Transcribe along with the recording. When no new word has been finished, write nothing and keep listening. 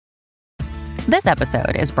This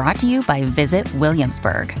episode is brought to you by Visit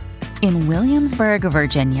Williamsburg. In Williamsburg,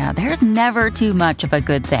 Virginia, there's never too much of a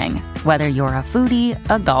good thing. Whether you're a foodie,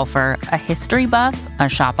 a golfer, a history buff, a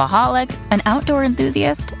shopaholic, an outdoor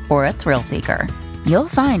enthusiast, or a thrill seeker, you'll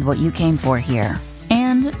find what you came for here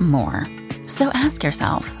and more. So ask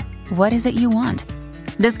yourself, what is it you want?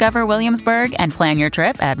 Discover Williamsburg and plan your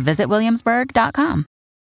trip at visitwilliamsburg.com.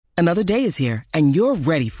 Another day is here, and you're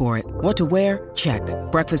ready for it. What to wear? Check.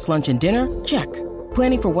 Breakfast, lunch, and dinner? Check.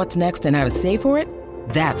 Planning for what's next and how to save for it?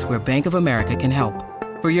 That's where Bank of America can help.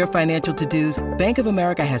 For your financial to-dos, Bank of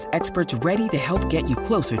America has experts ready to help get you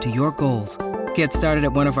closer to your goals. Get started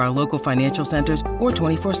at one of our local financial centers or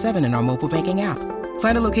 24/7 in our mobile banking app.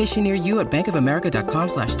 Find a location near you at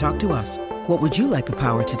bankofamerica.com/talktous. What would you like the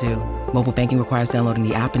power to do? Mobile banking requires downloading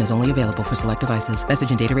the app and is only available for select devices. Message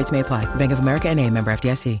and data rates may apply. Bank of America N.A., member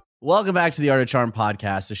FDIC. Welcome back to the Art of Charm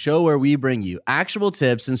podcast, a show where we bring you actionable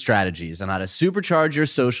tips and strategies on how to supercharge your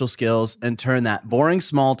social skills and turn that boring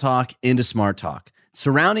small talk into smart talk.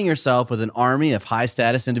 Surrounding yourself with an army of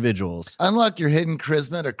high-status individuals. Unlock your hidden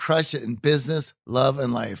charisma to crush it in business, love,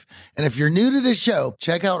 and life. And if you're new to the show,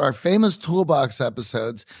 check out our famous Toolbox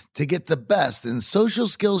episodes to get the best in social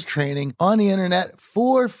skills training on the internet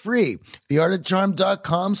for free.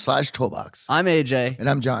 theartofcharm.com/toolbox. I'm AJ. And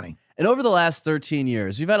I'm Johnny. And over the last 13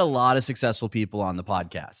 years, we've had a lot of successful people on the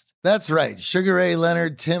podcast. That's right. Sugar Ray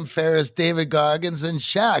Leonard, Tim Ferriss, David Goggins, and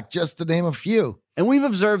Shaq, just to name a few. And we've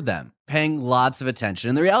observed them paying lots of attention.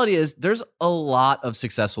 And the reality is there's a lot of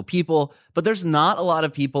successful people, but there's not a lot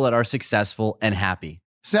of people that are successful and happy.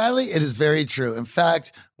 Sadly, it is very true. In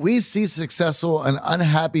fact, we see successful and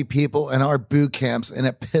unhappy people in our boot camps, and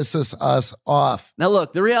it pisses us off. Now,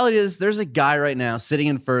 look, the reality is there's a guy right now sitting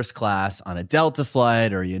in first class on a Delta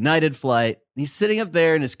flight or a United flight. And he's sitting up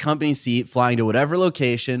there in his company seat, flying to whatever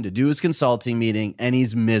location to do his consulting meeting, and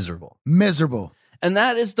he's miserable. Miserable. And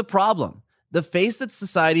that is the problem. The face that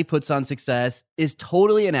society puts on success is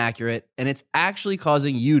totally inaccurate, and it's actually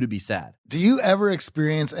causing you to be sad. Do you ever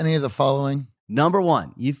experience any of the following? Number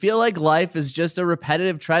one, you feel like life is just a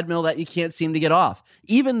repetitive treadmill that you can't seem to get off,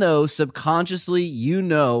 even though subconsciously you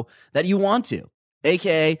know that you want to.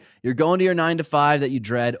 AKA, you're going to your 9-to-5 that you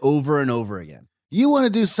dread over and over again. You want to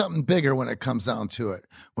do something bigger when it comes down to it.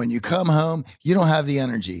 When you come home, you don't have the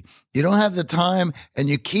energy, you don't have the time, and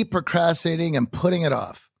you keep procrastinating and putting it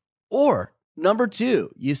off. Or number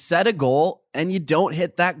two, you set a goal and you don't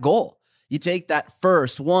hit that goal. You take that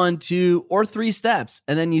first 1, 2, or 3 steps,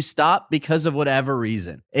 and then you stop because of whatever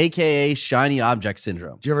reason, AKA shiny object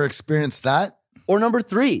syndrome. Do you ever experience that? Or number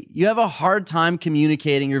three, you have a hard time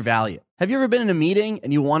communicating your value. Have you ever been in a meeting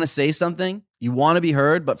and you want to say something? You want to be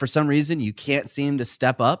heard, but for some reason you can't seem to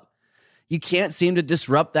step up? You can't seem to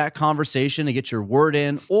disrupt that conversation to get your word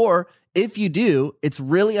in, or if you do, it's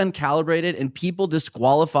really uncalibrated and people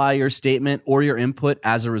disqualify your statement or your input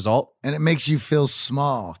as a result. And it makes you feel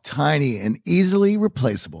small, tiny, and easily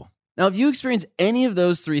replaceable. Now, if you experience any of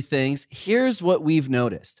those three things, here's what we've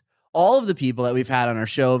noticed. All of the people that we've had on our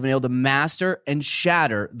show have been able to master and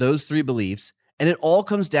shatter those three beliefs, and it all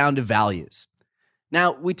comes down to values.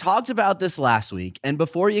 Now, we talked about this last week, and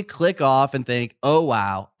before you click off and think, oh,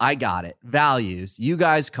 wow, I got it, values, you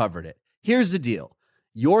guys covered it. Here's the deal.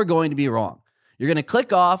 You're going to be wrong. You're going to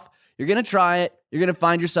click off. You're going to try it. You're going to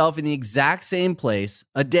find yourself in the exact same place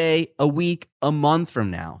a day, a week, a month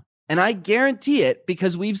from now. And I guarantee it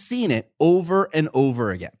because we've seen it over and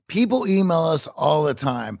over again. People email us all the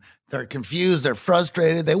time. They're confused. They're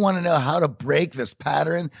frustrated. They want to know how to break this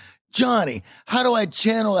pattern. Johnny, how do I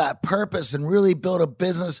channel that purpose and really build a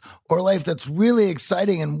business or life that's really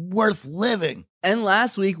exciting and worth living? And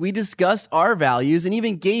last week, we discussed our values and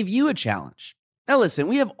even gave you a challenge. Now listen,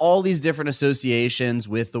 we have all these different associations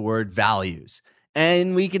with the word values,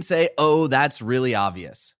 and we can say, oh, that's really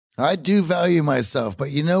obvious. I do value myself,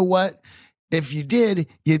 but you know what? If you did,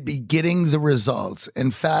 you'd be getting the results.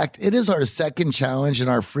 In fact, it is our second challenge in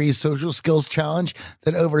our free social skills challenge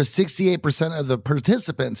that over 68% of the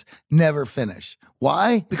participants never finish.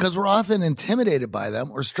 Why? Because we're often intimidated by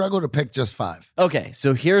them or struggle to pick just 5. Okay,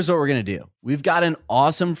 so here's what we're going to do. We've got an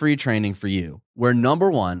awesome free training for you where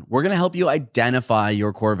number one, we're going to help you identify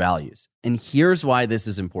your core values. And here's why this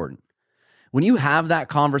is important. When you have that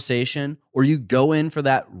conversation or you go in for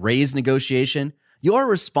that raise negotiation, you're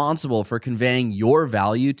responsible for conveying your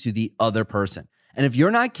value to the other person. And if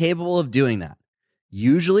you're not capable of doing that,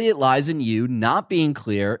 usually it lies in you not being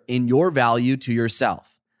clear in your value to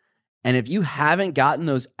yourself. And if you haven't gotten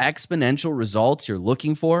those exponential results you're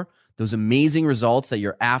looking for, those amazing results that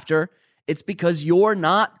you're after, it's because you're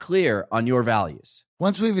not clear on your values.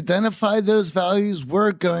 Once we've identified those values,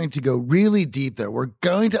 we're going to go really deep there. We're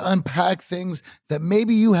going to unpack things that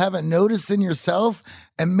maybe you haven't noticed in yourself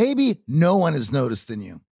and maybe no one has noticed in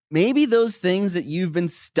you. Maybe those things that you've been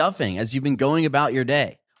stuffing as you've been going about your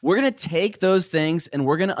day. We're going to take those things and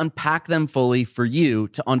we're going to unpack them fully for you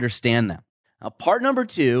to understand them. Now, part number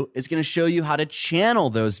 2 is going to show you how to channel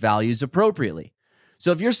those values appropriately.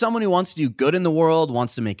 So if you're someone who wants to do good in the world,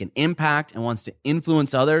 wants to make an impact, and wants to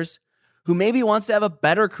influence others, who maybe wants to have a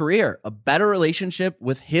better career, a better relationship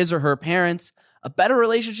with his or her parents, a better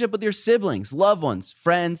relationship with your siblings, loved ones,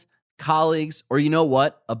 friends, colleagues, or you know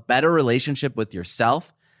what, a better relationship with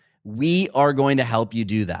yourself, we are going to help you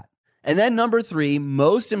do that. And then number 3,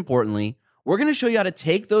 most importantly, we're going to show you how to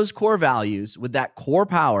take those core values with that core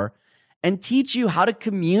power and teach you how to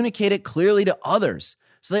communicate it clearly to others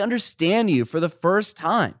so they understand you for the first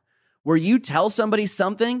time. Where you tell somebody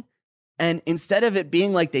something and instead of it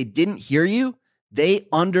being like they didn't hear you, they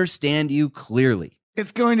understand you clearly.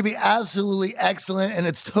 It's going to be absolutely excellent and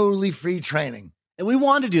it's totally free training. And we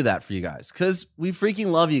want to do that for you guys because we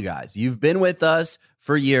freaking love you guys. You've been with us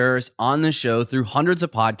for years on the show through hundreds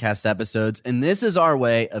of podcast episodes, and this is our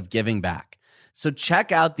way of giving back. So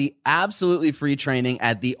check out the absolutely free training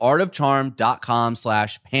at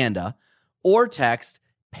theartofcharm.com/panda or text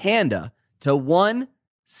PANDA to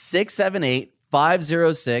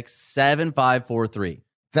 1-678-506-7543.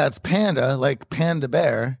 That's PANDA, like Panda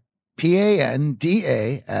Bear,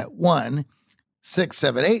 PANDA at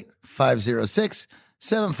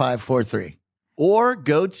 1-678-506-7543. Or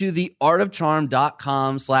go to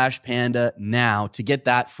theartofcharm.com/panda now to get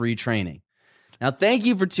that free training. Now, thank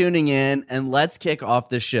you for tuning in, and let's kick off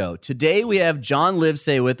the show. Today, we have John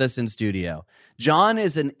Livesay with us in studio. John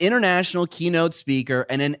is an international keynote speaker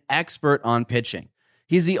and an expert on pitching.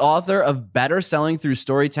 He's the author of Better Selling Through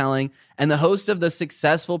Storytelling and the host of the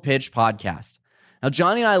Successful Pitch podcast. Now,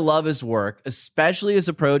 Johnny and I love his work, especially his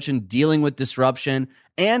approach in dealing with disruption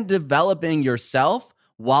and developing yourself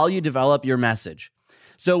while you develop your message.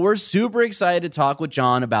 So we're super excited to talk with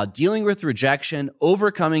John about dealing with rejection,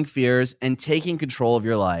 overcoming fears, and taking control of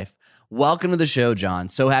your life. Welcome to the show, John.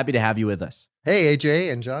 So happy to have you with us. Hey,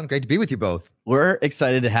 AJ and John. Great to be with you both. We're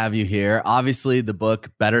excited to have you here. Obviously, the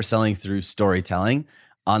book, Better Selling Through Storytelling.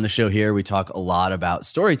 On the show here, we talk a lot about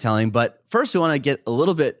storytelling, but first we want to get a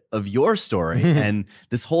little bit of your story and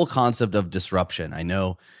this whole concept of disruption. I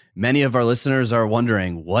know many of our listeners are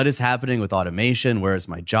wondering, what is happening with automation? Where is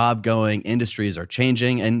my job going? Industries are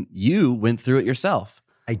changing, and you went through it yourself.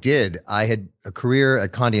 I did. I had a career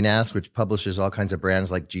at Condé Nast, which publishes all kinds of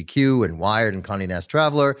brands like GQ and Wired and Condé Nast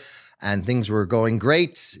Traveler, and things were going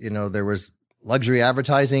great. You know, there was luxury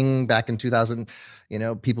advertising back in 2000. You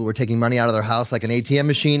know, people were taking money out of their house like an ATM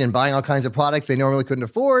machine and buying all kinds of products they normally couldn't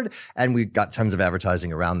afford. And we got tons of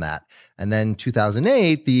advertising around that. And then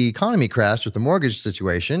 2008, the economy crashed with the mortgage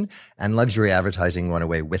situation and luxury advertising went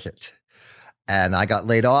away with it. And I got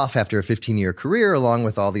laid off after a 15-year career along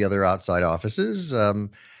with all the other outside offices.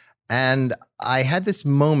 And I had this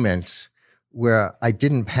moment where I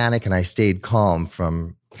didn't panic and I stayed calm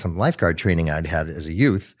from some lifeguard training I'd had as a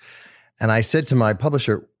youth. And I said to my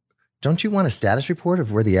publisher, don't you want a status report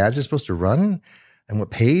of where the ads are supposed to run and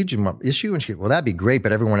what page and what issue? And she said, well, that'd be great,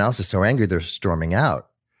 but everyone else is so angry they're storming out.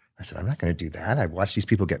 I said, I'm not going to do that. I've watched these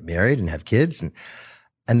people get married and have kids.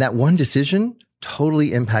 And that one decision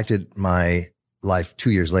totally impacted my life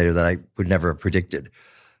 2 years later that I would never have predicted.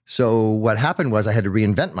 So what happened was I had to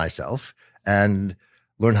reinvent myself and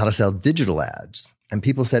learn how to sell digital ads. And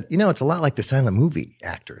people said, you know, it's a lot like the silent movie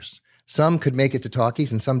actors. Some could make it to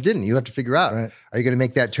talkies and some didn't. You have to figure out, are you going to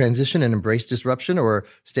make that transition and embrace disruption or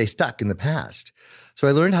stay stuck in the past? So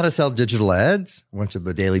I learned how to sell digital ads. I went to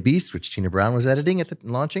the Daily Beast, which Tina Brown was editing at the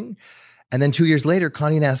launching. And then 2 years later,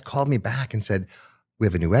 Condé Nast called me back and said, we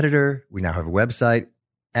have a new editor. We now have a website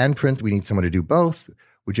and print. We need someone to do both.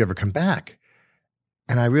 Would you ever come back?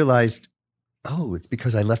 And I realized, oh, it's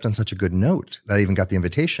because I left on such a good note that I even got the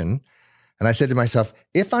invitation. And I said to myself,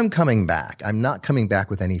 if I'm coming back, I'm not coming back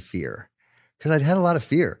with any fear. Because I'd had a lot of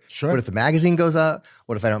fear. Sure. What if the magazine goes out?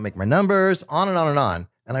 What if I don't make my numbers? On and on and on.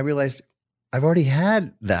 And I realized I've already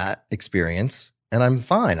had that experience and I'm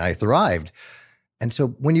fine. I thrived. And so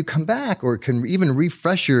when you come back or can even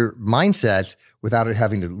refresh your mindset without it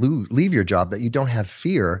having to leave your job, that you don't have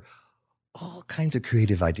fear, all kinds of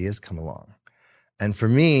creative ideas come along. And for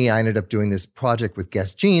me, I ended up doing this project with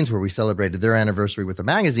Guess Jeans where we celebrated their anniversary with the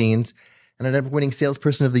magazines. And I ended up winning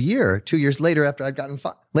Salesperson of the Year 2 years later after I'd gotten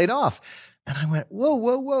laid off. And I went,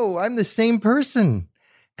 whoa, I'm the same person.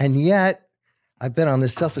 And yet I've been on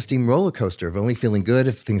this self-esteem roller coaster of only feeling good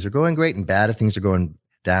if things are going great and bad if things are going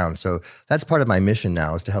down. So that's part of my mission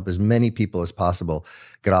now, is to help as many people as possible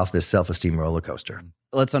get off this self-esteem roller coaster.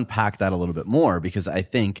 Let's unpack that a little bit more, because I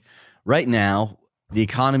think right now the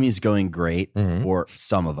economy is going great for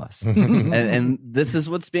some of us. and this is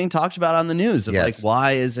what's being talked about on the news of like,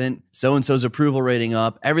 why isn't so-and-so's approval rating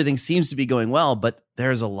up? Everything seems to be going well, but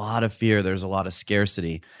there's a lot of fear. There's a lot of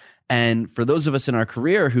scarcity. And for those of us in our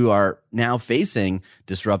career who are now facing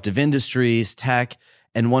disruptive industries, tech,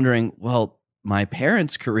 and wondering, well, my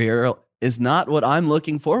parents' career is not what I'm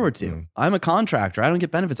looking forward to. I'm a contractor. I don't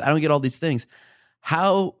get benefits. I don't get all these things.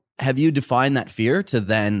 How have you defined that fear to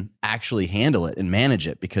then actually handle it and manage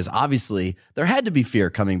it? Because obviously there had to be fear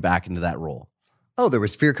coming back into that role. Oh, there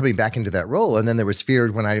was fear coming back into that role. And then there was fear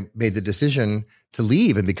when I made the decision to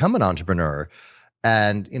leave and become an entrepreneur.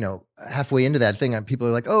 And, halfway into that thing, people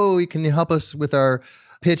are like, oh, can you help us with our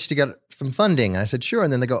pitch to get some funding? And I said, sure.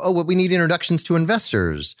 And then they go, oh, well, we need introductions to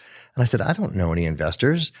investors. And I said, I don't know any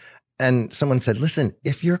investors. And someone said, listen,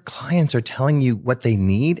 if your clients are telling you what they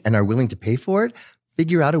need and are willing to pay for it,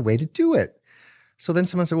 figure out a way to do it. So then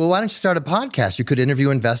someone said, well, why don't you start a podcast? You could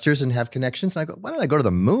interview investors and have connections. And I go, why don't I go to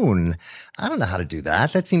the moon? I don't know how to do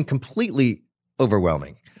that. That seemed completely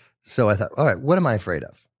overwhelming. So I thought, all right, what am I afraid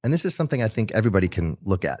of? And this is something I think everybody can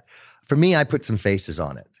look at. For me, I put some faces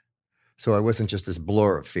on it. So I wasn't just this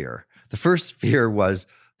blur of fear. The first fear was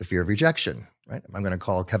the fear of rejection, right? I'm going to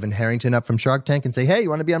call Kevin Harrington up from Shark Tank and say, hey, you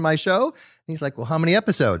want to be on my show? And he's like, well, how many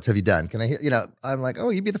episodes have you done? Can I hear, I'm like, oh,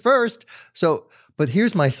 you'd be the first. So, but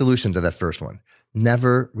here's my solution to that first one.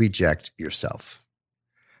 Never reject yourself.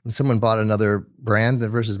 When someone bought another brand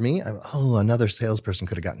versus me, another salesperson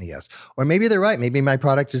could have gotten a yes. Or maybe they're right. Maybe my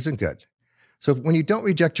product isn't good. So when you don't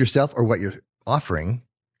reject yourself or what you're offering,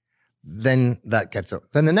 then that gets up.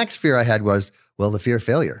 Then the next fear I had was, well, the fear of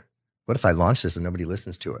failure. What if I launch this and nobody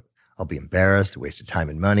listens to it? I'll be embarrassed, wasted time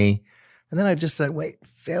and money. And then I just said, wait,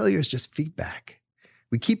 failure is just feedback.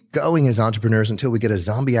 We keep going as entrepreneurs until we get a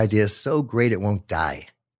zombie idea so great it won't die.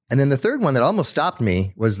 And then the third one that almost stopped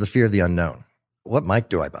me was the fear of the unknown. What mic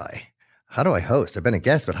do I buy? How do I host? I've been a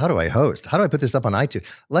guest, but how do I host? How do I put this up on iTunes?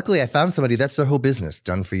 Luckily, I found somebody that's their whole business,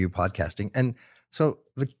 done for you podcasting. And so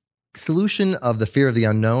the solution of the fear of the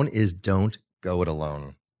unknown is don't go it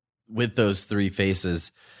alone. With those three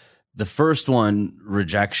faces, the first one,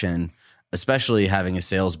 rejection, especially having a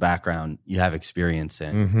sales background, you have experience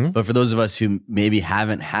in. But for those of us who maybe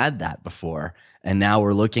haven't had that before, and now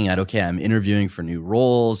we're looking at, okay, I'm interviewing for new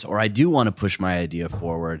roles, or I do want to push my idea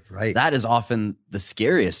forward. Right. That is often the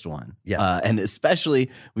scariest one. Yeah. And especially,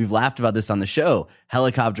 we've laughed about this on the show,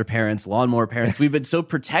 helicopter parents, lawnmower parents, we've been so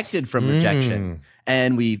protected from rejection.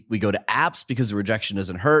 And we go to apps because the rejection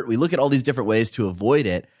doesn't hurt. We look at all these different ways to avoid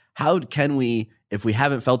it. How can we, if we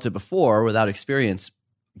haven't felt it before without experience,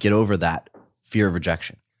 get over that fear of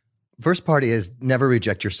rejection? First part is never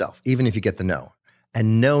reject yourself, even if you get the no.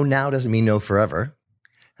 And no now doesn't mean no forever.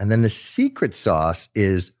 And then the secret sauce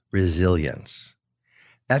is resilience.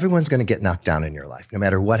 Everyone's going to get knocked down in your life, no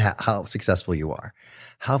matter how successful you are.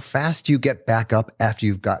 How fast you get back up after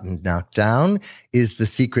you've gotten knocked down is the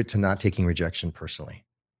secret to not taking rejection personally.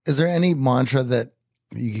 Is there any mantra that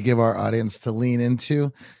you could give our audience to lean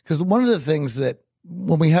into? Because one of the things that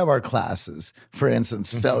when we have our classes, for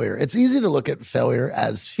instance, failure, it's easy to look at failure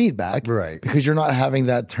as feedback, right? Because you're not having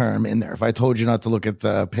that term in there. If I told you not to look at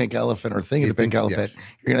the pink elephant or think of the pink elephant,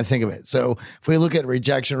 you're going to think of it. So if we look at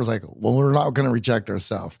rejection, it's like, well, we're not going to reject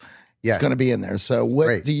ourselves. It's going to be in there. So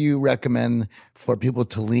what do you recommend for people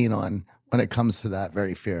to lean on when it comes to that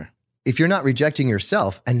very fear? If you're not rejecting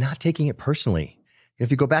yourself and not taking it personally,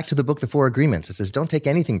 if you go back to the book, The 4 Agreements, it says, don't take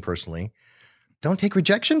anything personally. Don't take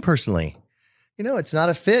rejection personally. It's not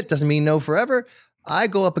a fit. Doesn't mean no forever. I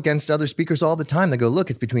go up against other speakers all the time. They go, look,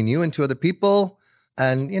 it's between you and two other people.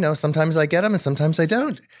 And, sometimes I get them and sometimes I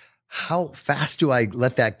don't. How fast do I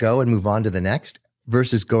let that go and move on to the next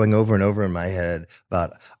versus going over and over in my head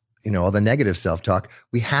about, all the negative self-talk?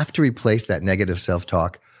 We have to replace that negative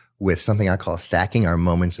self-talk with something I call stacking our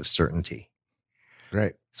moments of certainty.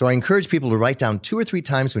 Right. So I encourage people to write down 2 or 3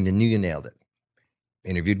 times when you knew you nailed it.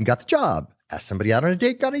 Interviewed and got the job. Asked somebody out on a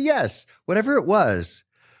date, got a yes. Whatever it was,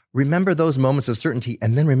 remember those moments of certainty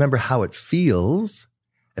and then remember how it feels.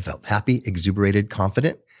 It felt happy, exuberated,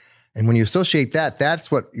 confident. And when you associate that,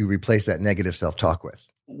 that's what you replace that negative self-talk with.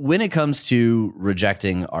 When it comes to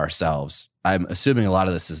rejecting ourselves, I'm assuming a lot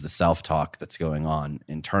of this is the self-talk that's going on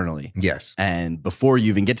internally. Yes. And before you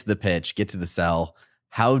even get to the pitch, get to the sell,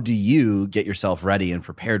 how do you get yourself ready and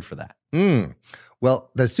prepared for that?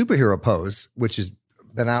 Well, the superhero pose, which has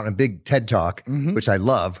been out in a big TED Talk, which I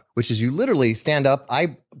love, which is you literally stand up.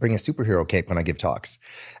 I bring a superhero cape when I give talks.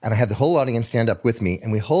 And I have the whole audience stand up with me,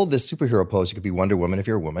 and we hold this superhero pose. You could be Wonder Woman if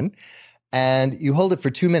you're a woman. And you hold it for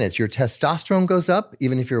 2 minutes. Your testosterone goes up,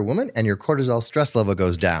 even if you're a woman, and your cortisol stress level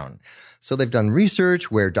goes down. So they've done research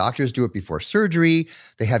where doctors do it before surgery.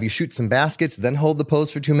 They have you shoot some baskets, then hold the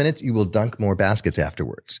pose for 2 minutes. You will dunk more baskets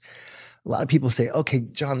afterwards. A lot of people say, okay,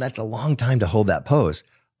 John, that's a long time to hold that pose.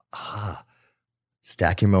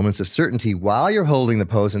 Stack your moments of certainty while you're holding the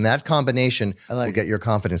pose, and that combination will get your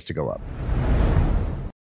confidence to go up.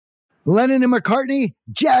 Lennon and McCartney,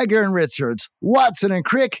 Jagger and Richards, Watson and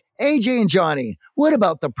Crick, AJ and Johnny. What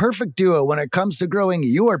about the perfect duo when it comes to growing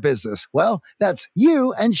your business? Well, that's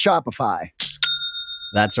you and Shopify.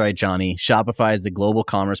 That's right, Johnny. Shopify is the global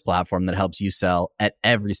commerce platform that helps you sell at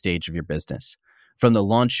every stage of your business. From the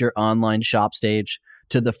launch your online shop stage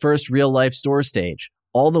to the first real life store stage,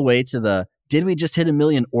 all the way to the did we just hit 1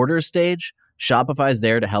 million orders stage? Shopify is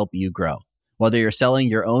there to help you grow. Whether you're selling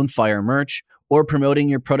your own fire merch or promoting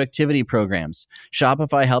your productivity programs,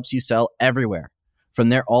 Shopify helps you sell everywhere. From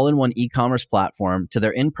their all-in-one e-commerce platform to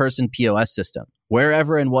their in-person POS system,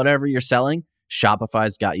 wherever and whatever you're selling,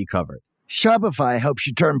 Shopify's got you covered. Shopify helps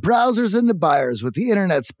you turn browsers into buyers with the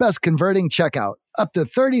internet's best converting checkout, up to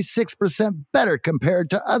 36% better compared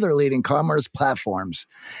to other leading commerce platforms.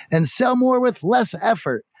 And sell more with less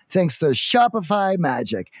effort thanks to Shopify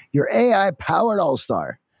Magic, your AI-powered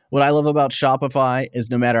all-star. What I love about Shopify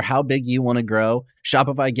is no matter how big you want to grow,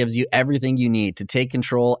 Shopify gives you everything you need to take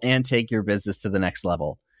control and take your business to the next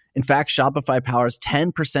level. In fact, Shopify powers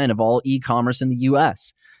 10% of all e-commerce in the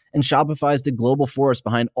U.S., and Shopify is the global force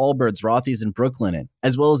behind Allbirds, Rothy's, and Brooklinen,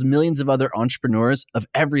 as well as millions of other entrepreneurs of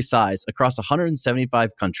every size across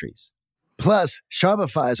 175 countries. Plus,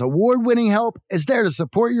 Shopify's award-winning help is there to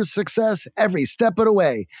support your success every step of the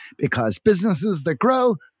way, because businesses that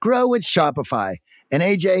grow, grow with Shopify. And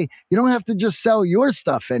AJ, you don't have to just sell your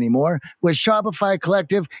stuff anymore. With Shopify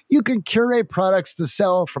Collective, you can curate products to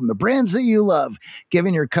sell from the brands that you love,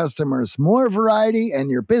 giving your customers more variety and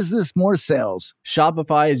your business more sales.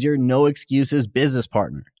 Shopify is your no-excuses business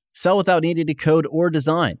partner. Sell without needing to code or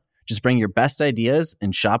design. Just bring your best ideas,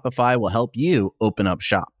 and Shopify will help you open up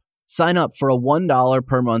shop. Sign up for a $1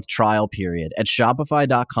 per month trial period at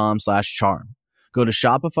shopify.com/charm. Go to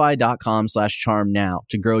shopify.com/charm now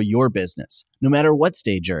to grow your business, no matter what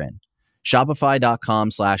stage you're in.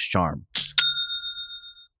 Shopify.com/charm.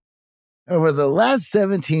 Over the last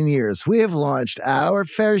 17 years, we have launched our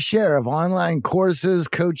fair share of online courses,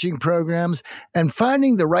 coaching programs, and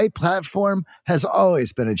finding the right platform has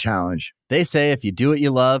always been a challenge. They say if you do what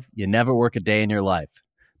you love, you never work a day in your life.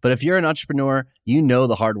 But if you're an entrepreneur, you know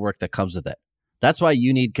the hard work that comes with it. That's why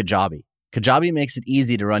you need Kajabi. Kajabi makes it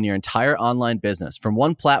easy to run your entire online business from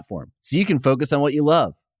one platform so you can focus on what you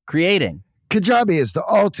love, creating. Kajabi is the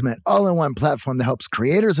ultimate all-in-one platform that helps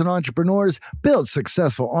creators and entrepreneurs build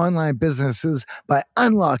successful online businesses by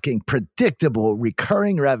unlocking predictable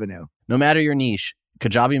recurring revenue. No matter your niche,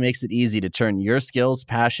 Kajabi makes it easy to turn your skills,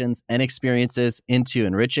 passions, and experiences into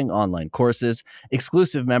enriching online courses,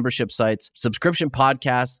 exclusive membership sites, subscription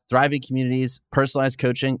podcasts, thriving communities, personalized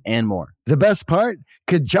coaching, and more. The best part?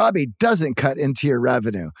 Kajabi doesn't cut into your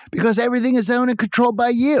revenue because everything is owned and controlled by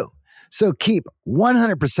you. So keep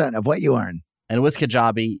 100% of what you earn. And with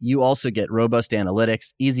Kajabi, you also get robust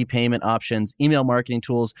analytics, easy payment options, email marketing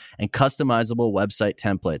tools, and customizable website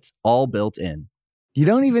templates, all built in. You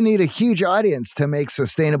don't even need a huge audience to make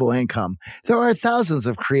sustainable income. There are thousands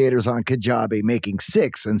of creators on Kajabi making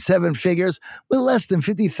 6 and 7 figures with less than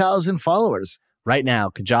 50,000 followers. Right now,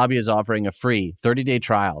 Kajabi is offering a free 30-day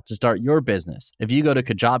trial to start your business if you go to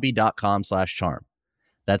kajabi.com/charm.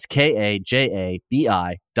 That's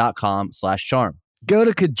KAJABI.com/charm. Go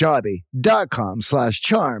to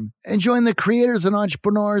kajabi.com/charm and join the creators and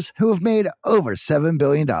entrepreneurs who have made over $7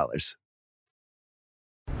 billion.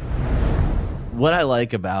 What I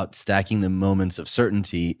like about stacking the moments of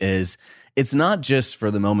certainty is it's not just for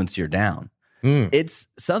the moments you're down. It's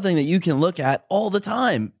something that you can look at all the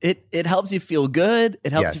time. It helps you feel good.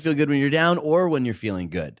 It helps you feel good when you're down or when you're feeling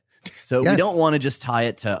good. So we don't want to just tie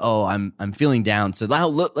it to, I'm feeling down. So now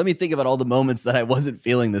let me think about all the moments that I wasn't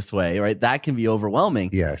feeling this way, right? That can be overwhelming.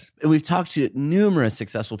 Yes. And we've talked to numerous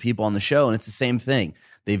successful people on the show, and it's the same thing.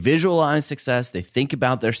 They visualize success. They think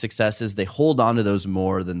about their successes. They hold on to those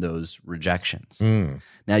more than those rejections.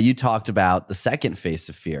 Now, you talked about the second face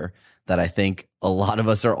of fear that I think a lot of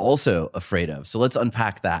us are also afraid of. So let's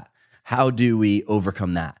unpack that. How do we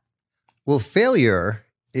overcome that? Well, failure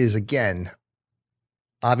is, again,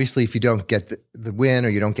 obviously, if you don't get the win or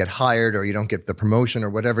you don't get hired or you don't get the promotion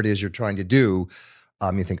or whatever it is you're trying to do,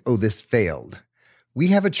 you think, oh, this failed. We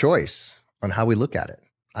have a choice on how we look at it.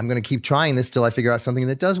 I'm going to keep trying this till I figure out something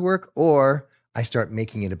that does work, or I start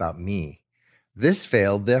making it about me. This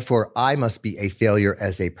failed, therefore I must be a failure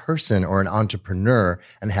as a person or an entrepreneur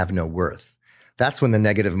and have no worth. That's when the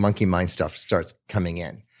negative monkey mind stuff starts coming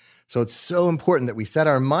in. So it's so important that we set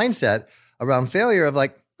our mindset around failure of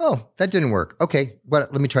like, oh, that didn't work. Okay,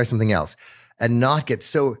 let me try something else, and not get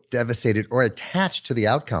so devastated or attached to the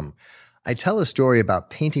outcome. I tell a story about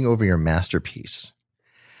painting over your masterpiece.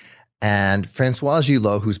 And Françoise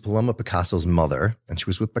Gillot, who's Paloma Picasso's mother, and she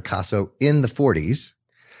was with Picasso in the 40s,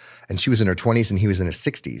 and she was in her 20s and he was in his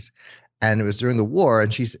 60s. And it was during the war,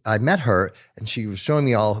 and I met her, and she was showing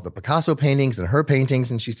me all the Picasso paintings and her paintings,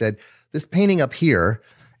 and she said, this painting up here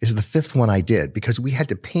is the 5th one I did because we had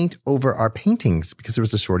to paint over our paintings because there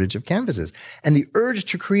was a shortage of canvases. And the urge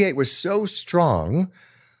to create was so strong.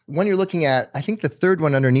 When you're looking at, I think the 3rd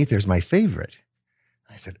one underneath there is my favorite.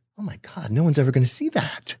 I said, oh my God, no one's ever going to see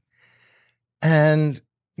that. And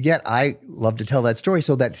yet I love to tell that story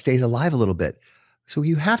so that stays alive a little bit. So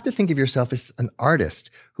you have to think of yourself as an artist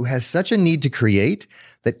who has such a need to create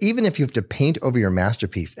that even if you have to paint over your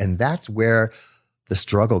masterpiece, and that's where the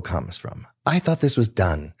struggle comes from. I thought this was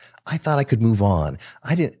done. I thought I could move on.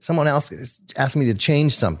 Someone else asked me to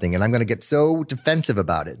change something and I'm going to get so defensive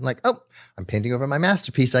about it. I'm like, oh, I'm painting over my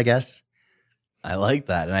masterpiece, I guess. I like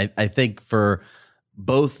that. And I think for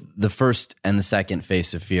both the first and the second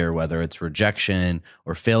phase of fear, whether it's rejection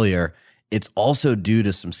or failure, it's also due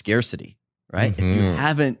to some scarcity, right? Mm-hmm. If you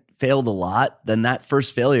haven't failed a lot, then that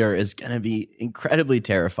first failure is going to be incredibly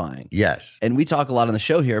terrifying. Yes. And we talk a lot on the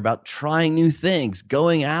show here about trying new things,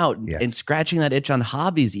 going out and scratching that itch on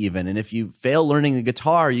hobbies even. And if you fail learning the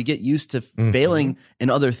guitar, you get used to failing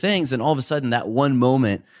in other things. And all of a sudden that one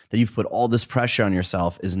moment that you've put all this pressure on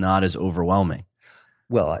yourself is not as overwhelming.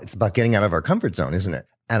 Well, it's about getting out of our comfort zone, isn't it?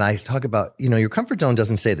 And I talk about, your comfort zone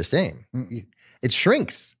doesn't stay the same. It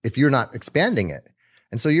shrinks if you're not expanding it.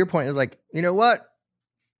 And so your point is like, you know what?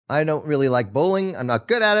 I don't really like bowling. I'm not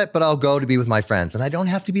good at it, but I'll go to be with my friends. And I don't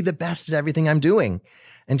have to be the best at everything I'm doing.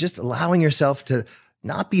 And just allowing yourself to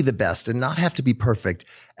not be the best and not have to be perfect.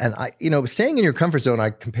 And staying in your comfort zone, I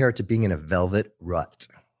compare it to being in a velvet rut.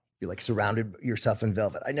 You're like surrounded yourself in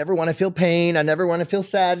velvet. I never want to feel pain. I never want to feel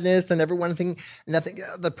sadness. I never want to think nothing,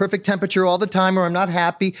 the perfect temperature all the time, or I'm not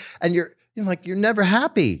happy. And you're never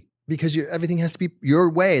happy because everything has to be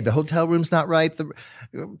your way. The hotel room's not right. The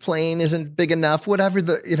plane isn't big enough, whatever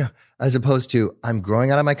as opposed to I'm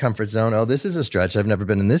growing out of my comfort zone. Oh, this is a stretch. I've never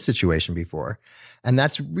been in this situation before. And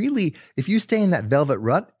that's really, if you stay in that velvet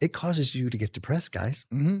rut, it causes you to get depressed, guys.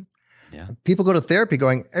 Mm-hmm. Yeah. People go to therapy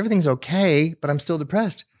going, everything's okay, but I'm still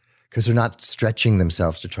depressed. Because they're not stretching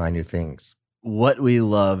themselves to try new things. What we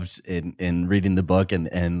loved in reading the book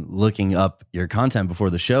and looking up your content before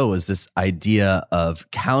the show was this idea of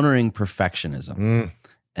countering perfectionism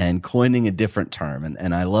and coining a different term.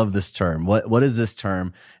 And I love this term. What is this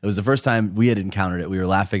term? It was the first time we had encountered it. We were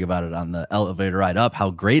laughing about it on the elevator ride up, how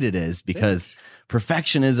great it is, because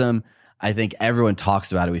perfectionism, I think everyone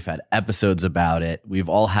talks about it. We've had episodes about it. We've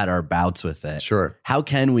all had our bouts with it. Sure. How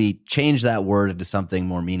can we change that word into something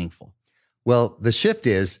more meaningful? Well, the shift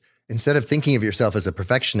is instead of thinking of yourself as a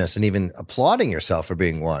perfectionist and even applauding yourself for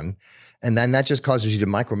being one, and then that just causes you to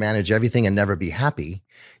micromanage everything and never be happy,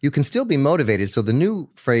 you can still be motivated. So the new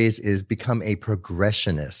phrase is become a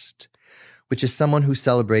progressionist, which is someone who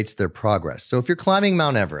celebrates their progress. So if you're climbing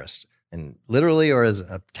Mount Everest, and literally or as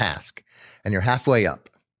a task, and you're halfway up,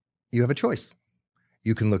 you have a choice.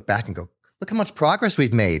 You can look back and go, look how much progress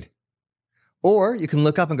we've made. Or you can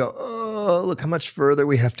look up and go, oh, look how much further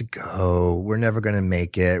we have to go. We're never going to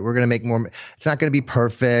make it. We're going to make more. It's not going to be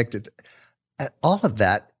perfect. And all of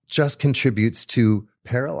that just contributes to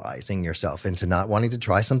paralyzing yourself into not wanting to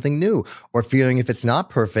try something new or feeling if it's not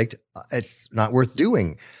perfect, it's not worth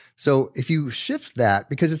doing. So if you shift that,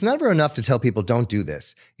 because it's never enough to tell people don't do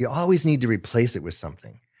this, you always need to replace it with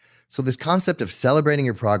something. So this concept of celebrating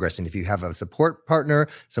your progress, and if you have a support partner,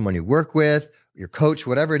 someone you work with, your coach,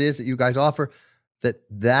 whatever it is that you guys offer,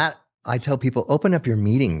 that I tell people, open up your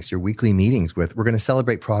meetings, your weekly meetings with, we're going to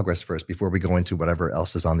celebrate progress first before we go into whatever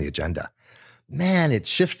else is on the agenda. Man, it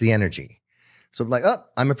shifts the energy. So like, oh,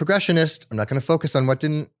 I'm a progressionist. I'm not going to focus on what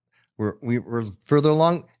didn't, we're further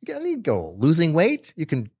along. You got any goal. Losing weight, you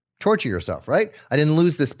can torture yourself, right? I didn't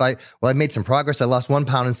lose this I made some progress. I lost 1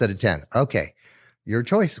 pound instead of 10. Okay. Your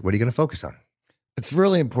choice. What are you going to focus on? It's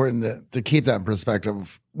really important to keep that in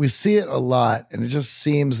perspective. We see it a lot, and it just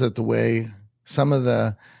seems that the way some of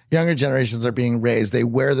the younger generations are being raised, they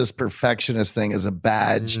wear this perfectionist thing as a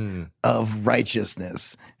badge of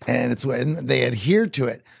righteousness. And it's when they adhere to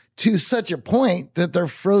it to such a point that they're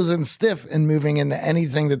frozen stiff in moving into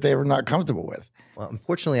anything that they were not comfortable with. Well,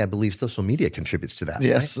 unfortunately, I believe social media contributes to that.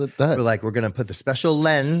 Yes, right? it does. We're like, we're going to put the special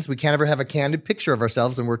lens. We can't ever have a candid picture of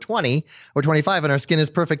ourselves, and we're 20 or 25 and our skin is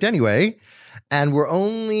perfect anyway. And we're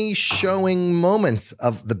only showing moments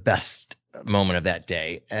of the best moment of that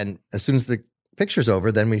day. And as soon as the picture's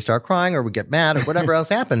over, then we start crying or we get mad or whatever else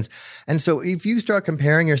happens. And so if you start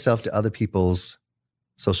comparing yourself to other people's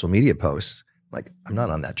social media posts, like, I'm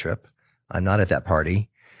not on that trip, I'm not at that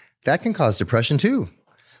party, that can cause depression too.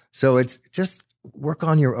 So it's just work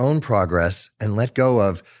on your own progress and let go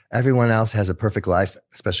of everyone else has a perfect life,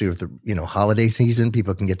 especially with the holiday season.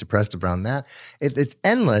 People can get depressed around that. It's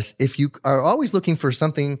endless. If you are always looking for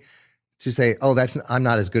something to say, oh, I'm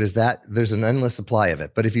not as good as that, there's an endless supply of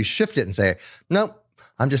it. But if you shift it and say, no,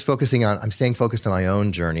 I'm staying focused on my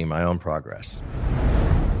own journey, my own progress.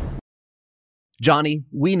 Johnny,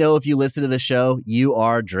 we know if you listen to the show, you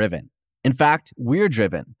are driven. In fact, we're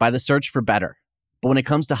driven by the search for better. But when it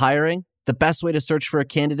comes to hiring, the best way to search for a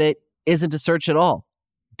candidate isn't to search at all.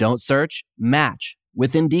 Don't search, match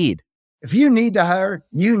with Indeed. If you need to hire,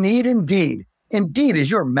 you need Indeed. Indeed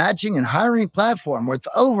is your matching and hiring platform with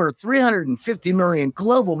over 350 million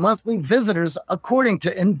global monthly visitors, according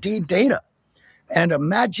to Indeed data, and a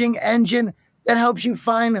matching engine that helps you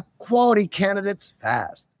find quality candidates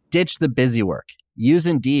fast. Ditch the busy work. Use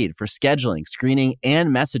Indeed for scheduling, screening,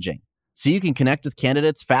 and messaging so you can connect with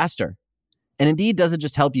candidates faster. And Indeed doesn't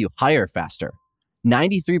just help you hire faster.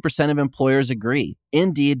 93% of employers agree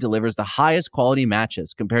Indeed delivers the highest quality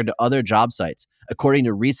matches compared to other job sites, according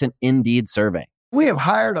to a recent Indeed survey. We have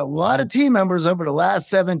hired a lot of team members over the last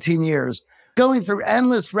 17 years. Going through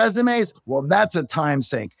endless resumes, well, that's a time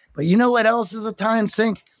sink. But you know what else is a time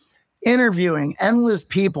sink? Interviewing endless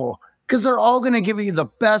people, because they're all going to give you the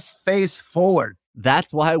best face forward.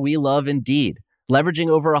 That's why we love Indeed, leveraging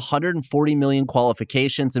over 140 million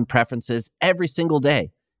qualifications and preferences every single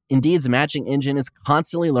day. Indeed's matching engine is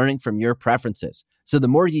constantly learning from your preferences. So the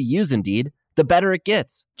more you use Indeed, the better it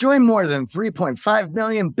gets. Join more than 3.5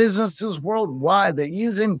 million businesses worldwide that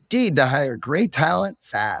use Indeed to hire great talent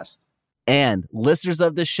fast. And listeners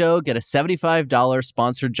of this show get a $75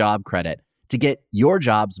 sponsored job credit to get your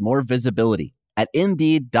jobs more visibility at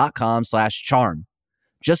Indeed.com/charm.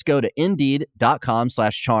 Just go to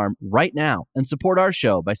Indeed.com/charm right now and support our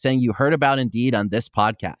show by saying you heard about Indeed on this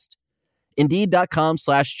podcast.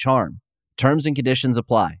 Indeed.com/charm. Terms and conditions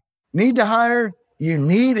apply. Need to hire? You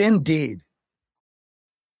need Indeed.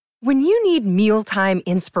 When you need mealtime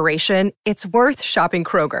inspiration, it's worth shopping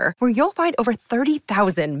Kroger, where you'll find over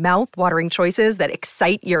 30,000 mouth-watering choices that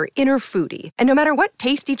excite your inner foodie. And no matter what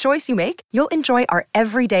tasty choice you make, you'll enjoy our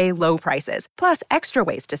everyday low prices, plus extra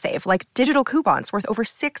ways to save, like digital coupons worth over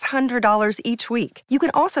 $600 each week. You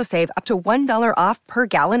can also save up to $1 off per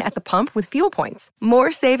gallon at the pump with fuel points.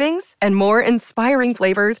 More savings and more inspiring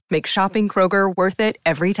flavors make shopping Kroger worth it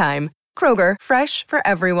every time. Kroger, fresh for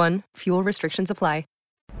everyone. Fuel restrictions apply.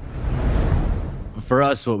 For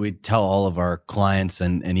us, what we tell all of our clients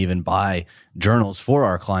and even buy journals for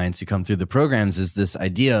our clients who come through the programs is this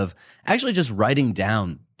idea of actually just writing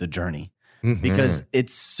down the journey. Mm-hmm. Because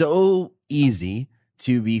it's so easy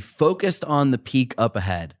to be focused on the peak up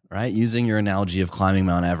ahead, right? Using your analogy of climbing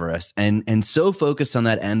Mount Everest and so focused on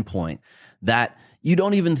that end point that you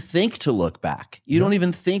don't even think to look back. You don't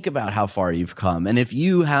even think about how far you've come. And if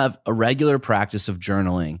you have a regular practice of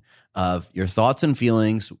journaling, of your thoughts and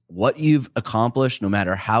feelings, what you've accomplished, no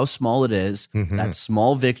matter how small it is, that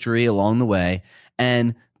small victory along the way,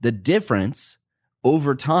 and the difference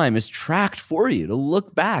over time is tracked for you to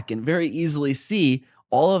look back and very easily see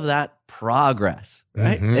all of that progress,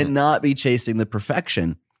 right? And not be chasing the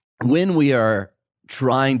perfection. When we are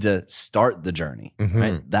trying to start the journey,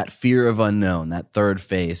 right? That fear of unknown, that third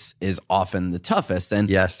phase is often the toughest. And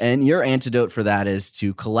and your antidote for that is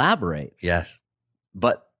to collaborate. Yes.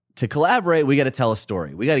 But to collaborate, we got to tell a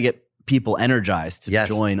story. We got to get people energized to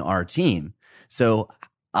join our team. So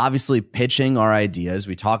obviously pitching our ideas,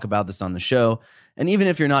 we talk about this on the show. And even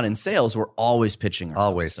if you're not in sales, we're always pitching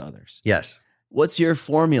our ideas to others. Yes. What's your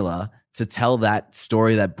formula to tell that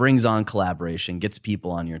story that brings on collaboration, gets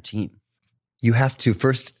people on your team? You have to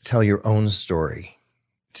first tell your own story.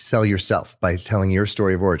 Sell yourself by telling your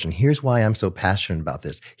story of origin. Here's why I'm so passionate about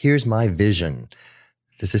this. Here's my vision.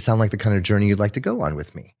 Does this sound like the kind of journey you'd like to go on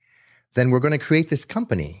with me? Then we're going to create this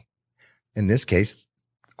company. In this case,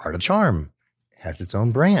 Art of Charm has its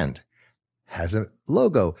own brand, has a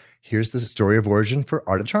logo. Here's the story of origin for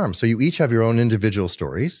Art of Charm. So you each have your own individual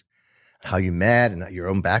stories, how you met and your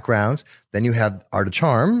own backgrounds. Then you have Art of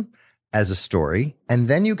Charm as a story. And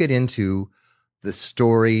then you get into the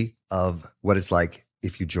story of what it's like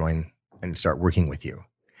if you join and start working with you.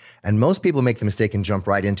 And most people make the mistake and jump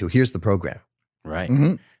right into, here's the program. Right.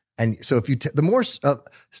 Mm-hmm. And so if you the more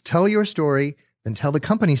tell your story, then tell the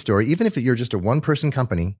company story, even if you're just a one-person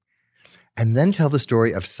company, and then tell the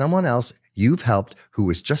story of someone else you've helped who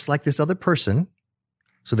is just like this other person,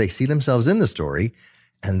 so they see themselves in the story.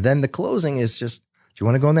 And then the closing is just, do you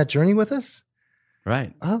want to go on that journey with us?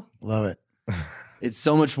 Right. Oh, Love it. It's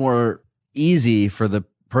so much more easy for the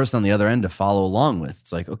person on the other end to follow along with.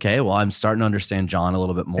 It's like, okay, well, I'm starting to understand John a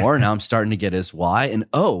little bit more. Now I'm starting to get his why. And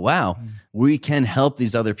oh, wow, we can help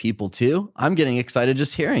these other people too. I'm getting excited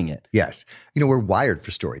just hearing it. yes. We're wired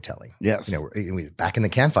for storytelling. Yes. Back in the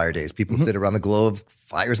campfire days, people sit around the glow of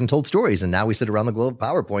fires and told stories. And now we sit around the glow of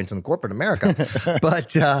PowerPoints in corporate America.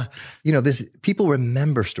 But, people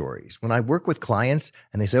remember stories. When I work with clients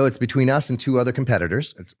and they say, oh, it's between us and two other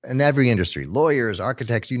competitors, it's in every industry, lawyers,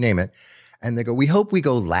 architects, you name it. And they go, we hope we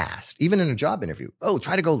go last, even in a job interview. Oh,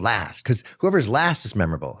 try to go last because whoever's last is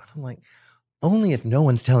memorable. And I'm like, only if no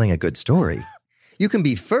one's telling a good story. You can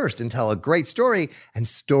be first and tell a great story, and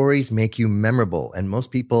stories make you memorable. And most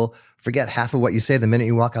people forget half of what you say the minute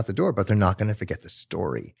you walk out the door, but they're not going to forget the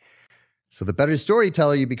story. So the better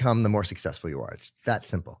storyteller you become, the more successful you are. It's that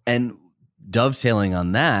simple. And dovetailing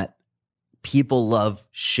on that, people love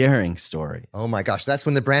sharing stories. Oh my gosh, that's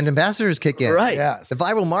when the brand ambassadors kick in. Right. Yes. The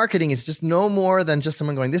viral marketing is just no more than just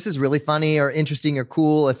someone going, this is really funny or interesting or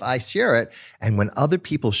cool if I share it. And when other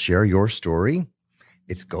people share your story,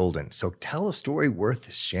 it's golden. So tell a story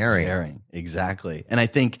worth sharing. Exactly. And I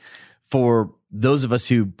think for those of us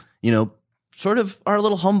who, sort of are a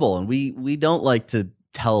little humble and we don't like to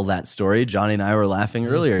tell that story. Johnny and I were laughing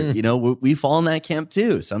earlier. We fall in that camp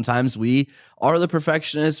too. Sometimes we are the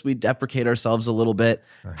perfectionists. We deprecate ourselves a little bit.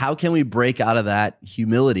 Right. How can we break out of that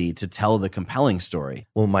humility to tell the compelling story?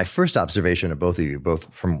 Well, my first observation of both of you,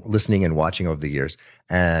 both from listening and watching over the years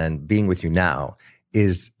and being with you now,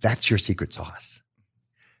 is that's your secret sauce.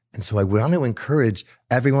 And so I want to encourage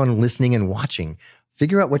everyone listening and watching,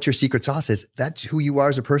 figure out what your secret sauce is. That's who you are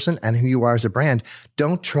as a person and who you are as a brand.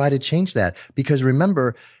 Don't try to change that. Because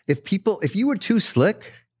remember, if you were too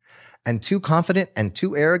slick and too confident and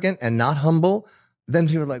too arrogant and not humble, then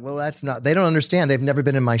people are like, well, they don't understand. They've never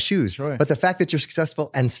been in my shoes. Sure. But the fact that you're successful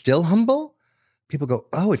and still humble, people go,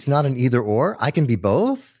 oh, it's not an either or. I can be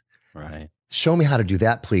both. Right. Show me how to do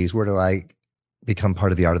that, please. Where do I become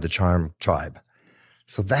part of the Art of the Charm tribe?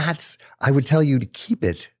 So I would tell you to keep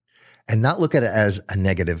it and not look at it as a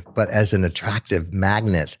negative, but as an attractive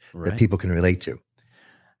magnet that people can relate to.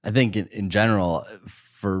 I think in general,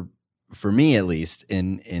 for me at least,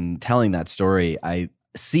 in telling that story, I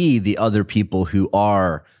see the other people who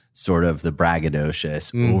are sort of the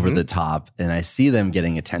braggadocious, over the top, and I see them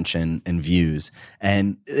getting attention and views.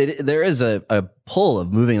 And there is a pull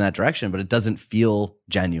of moving in that direction, but it doesn't feel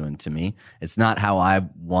genuine to me. It's not how I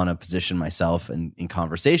want to position myself in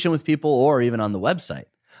conversation with people or even on the website.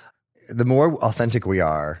 The more authentic we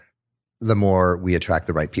are, the more we attract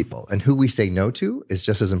the right people. And who we say no to is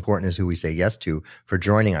just as important as who we say yes to for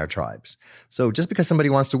joining our tribes. So just because somebody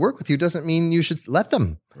wants to work with you doesn't mean you should let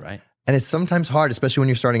them. Right. And it's sometimes hard, especially when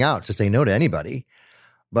you're starting out, to say no to anybody.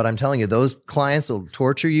 But I'm telling you, those clients will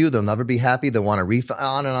torture you. They'll never be happy. They'll want to refund,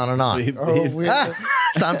 on and on and on.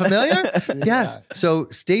 Sound familiar? Yes. So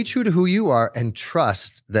stay true to who you are and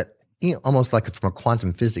trust that, almost like from a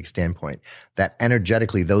quantum physics standpoint, that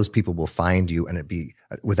energetically those people will find you and it be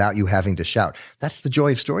without you having to shout. That's the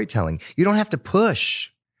joy of storytelling. You don't have to push,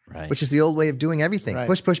 which is the old way of doing everything. Right.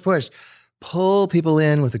 Push, push, push. Pull people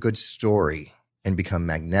in with a good story and become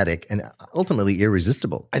magnetic and ultimately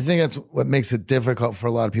irresistible. I think that's what makes it difficult for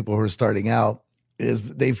a lot of people who are starting out is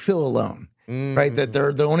they feel alone, right? That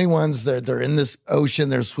they're the only ones that they're in this ocean,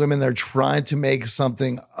 they're swimming, they're trying to make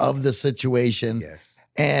something of the situation. Yes.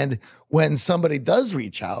 And when somebody does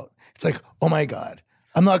reach out, it's like, oh my God,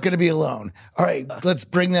 I'm not going to be alone. All right, let's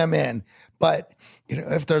bring them in. But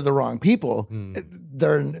if they're the wrong people,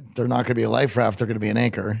 they're not going to be a life raft. They're going to be an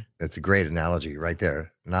anchor. That's a great analogy right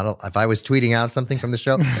there. If I was tweeting out something from the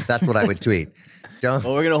show, that's what I would tweet. Well,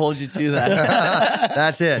 we're going to hold you to that.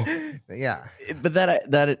 That's it. Yeah. But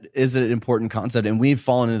that is an important concept. And we've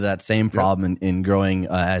fallen into that same problem in growing,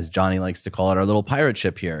 as Johnny likes to call it, our little pirate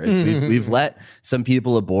ship here. We've let some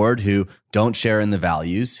people aboard who don't share in the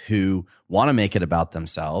values, who want to make it about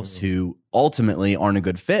themselves, who ultimately aren't a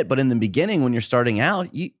good fit. But in the beginning, when you're starting out,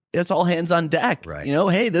 it's all hands on deck. Right.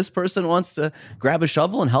 Hey, this person wants to grab a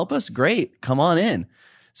shovel and help us. Great. Come on in.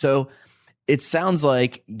 So it sounds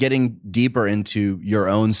like getting deeper into your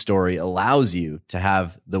own story allows you to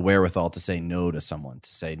have the wherewithal to say no to someone,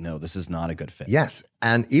 to say, no, this is not a good fit. Yes.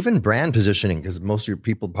 And even brand positioning, because most of your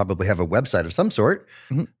people probably have a website of some sort.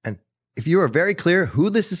 And if you are very clear who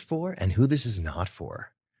this is for and who this is not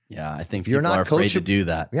for, Yeah, I think If you're people not are afraid to do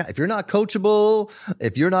that. Yeah, if you're not coachable,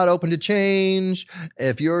 if you're not open to change,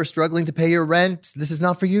 if you're struggling to pay your rent, this is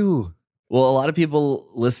not for you. Well, a lot of people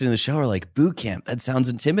listening to the show are like, boot camp, that sounds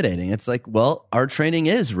intimidating. It's like, well, our training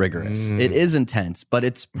is rigorous. It is intense, but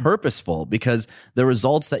it's purposeful because the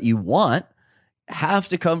results that you want have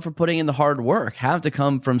to come from putting in the hard work, have to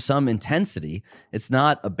come from some intensity. It's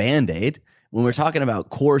not a Band-Aid. When we're talking about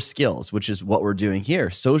core skills, which is what we're doing here,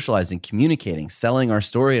 socializing, communicating, selling our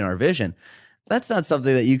story and our vision, that's not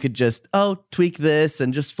something that you could just, tweak this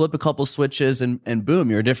and just flip a couple switches and boom,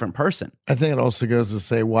 you're a different person. I think it also goes to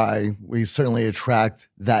say why we certainly attract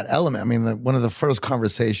that element. I mean, one of the first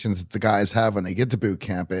conversations that the guys have when they get to boot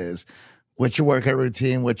camp is, what's your workout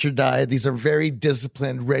routine? What's your diet? These are very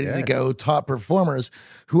disciplined, ready to go top performers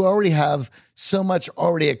who already have so much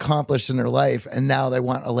already accomplished in their life. And now they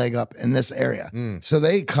want a leg up in this area. So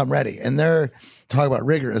they come ready and they're talking about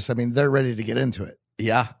rigorous. I mean, they're ready to get into it.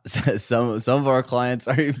 Yeah, some of our clients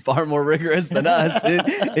are far more rigorous than us,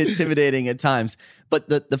 intimidating at times. But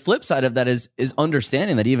the flip side of that is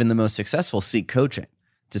understanding that even the most successful seek coaching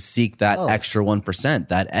to seek that extra 1%,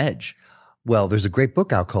 that edge. Well, there's a great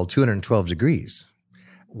book out called 212 Degrees.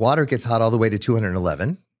 Water gets hot all the way to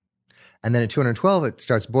 211. And then at 212, it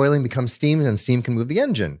starts boiling, becomes steam, and steam can move the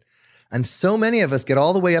engine. And so many of us get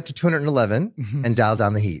all the way up to 211 and dial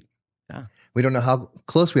down the heat. Yeah. We don't know how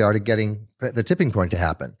close we are to getting the tipping point to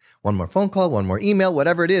happen. One more phone call, one more email,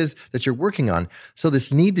 whatever it is that you're working on. So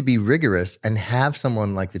this need to be rigorous and have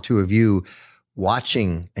someone like the two of you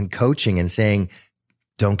watching and coaching and saying,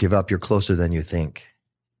 don't give up, you're closer than you think.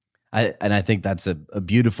 I think that's a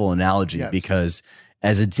beautiful analogy because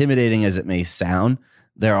as intimidating as it may sound,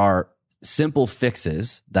 there are simple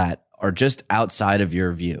fixes that are just outside of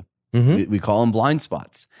your view. We call them blind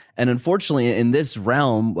spots. And unfortunately, in this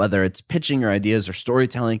realm, whether it's pitching your ideas or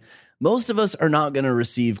storytelling, most of us are not going to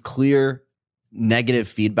receive clear negative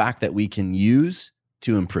feedback that we can use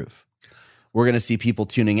to improve. We're going to see people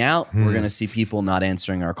tuning out. We're going to see people not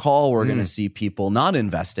answering our call. We're going to see people not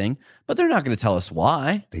investing, but they're not going to tell us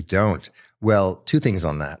why. They don't. Well, two things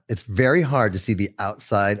on that. It's very hard to see the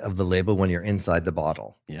outside of the label when you're inside the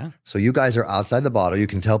bottle. Yeah. So you guys are outside the bottle. You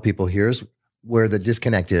can tell people, here's where the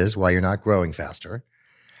disconnect is, why you're not growing faster.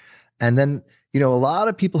 And then, a lot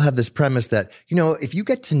of people have this premise that, if you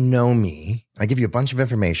get to know me, I give you a bunch of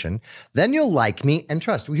information, then you'll like me and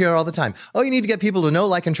trust. We hear it all the time. Oh, you need to get people to know,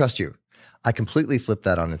 like, and trust you. I completely flipped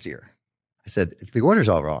that on its ear. I said, the order's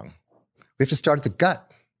all wrong. We have to start at the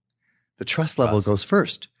gut. The trust level goes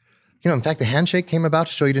first. In fact, the handshake came about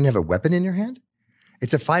to show you didn't have a weapon in your hand.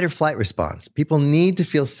 It's a fight or flight response. People need to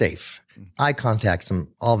feel safe. Eye contact,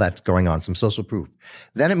 all that's going on, some social proof.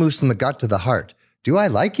 Then it moves from the gut to the heart. Do I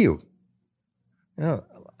like you?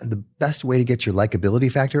 The best way to get your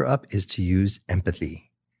likability factor up is to use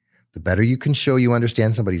empathy. The better you can show you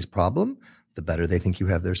understand somebody's problem, the better they think you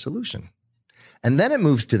have their solution. And then it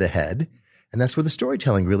moves to the head, and that's where the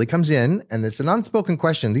storytelling really comes in, and it's an unspoken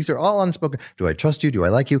question. These are all unspoken. Do I trust you? Do I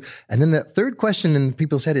like you? And then the third question in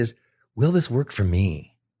people's head is, will this work for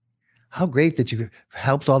me? How great that you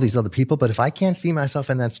helped all these other people, but if I can't see myself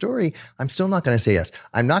in that story, I'm still not going to say yes.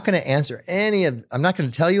 I'm not going to answer I'm not going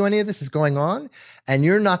to tell you any of this is going on, and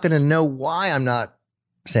you're not going to know why I'm not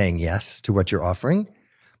saying yes to what you're offering,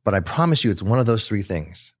 but I promise you it's one of those three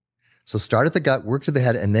things. So start at the gut, work to the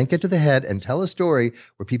head, and then get to the head and tell a story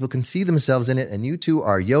where people can see themselves in it, and you two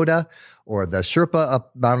are Yoda or the Sherpa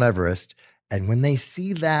up Mount Everest, and when they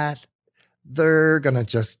see that, they're going to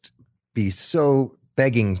just be so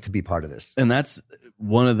begging to be part of this. And that's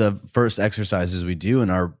one of the first exercises we do in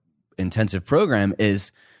our intensive program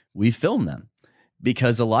is we film them,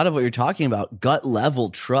 because a lot of what you're talking about, gut level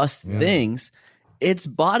trust things, it's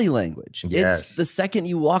body language. Yes. It's the second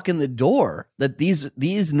you walk in the door that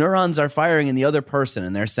these neurons are firing in the other person,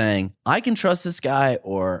 and they're saying, I can trust this guy,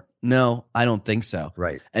 or no, I don't think so.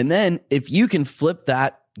 Right. And then if you can flip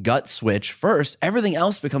that gut switch first, everything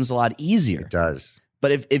else becomes a lot easier. It does.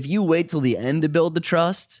 But if you wait till the end to build the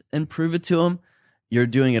trust and prove it to them, you're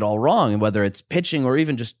doing it all wrong. And whether it's pitching or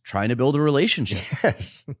even just trying to build a relationship.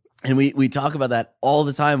 Yes. And we talk about that all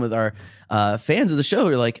the time with our fans of the show.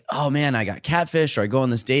 You're like, oh man, I got catfish, or I go on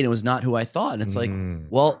this date and it was not who I thought. And it's like,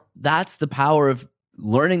 well, that's the power of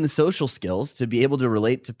learning the social skills to be able to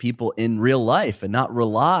relate to people in real life and not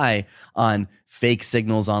rely on fake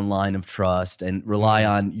signals online of trust and rely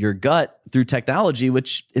on your gut through technology,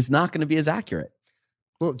 which is not going to be as accurate.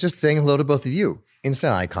 Well, just saying hello to both of you.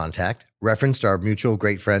 Instant eye contact, referenced our mutual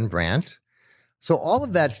great friend, Brant. So all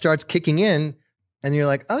of that starts kicking in, and you're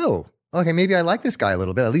like, oh, okay, maybe I like this guy a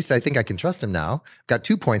little bit. At least I think I can trust him now. Got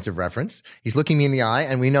 2 points of reference. He's looking me in the eye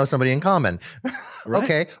and we know somebody in common. Right.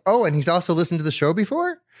 Okay. Oh, and he's also listened to the show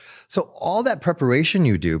before? So all that preparation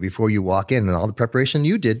you do before you walk in and all the preparation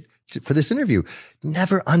you did for this interview,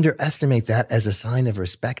 never underestimate that as a sign of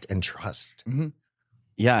respect and trust. Mm-hmm.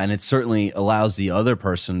 Yeah, and it certainly allows the other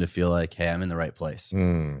person to feel like, hey, I'm in the right place,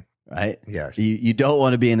 right? Yes. You don't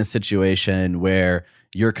want to be in a situation where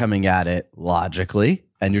you're coming at it logically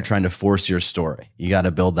and you're trying to force your story. You got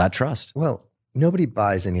to build that trust. Well, nobody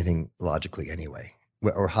buys anything logically anyway,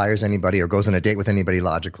 or hires anybody or goes on a date with anybody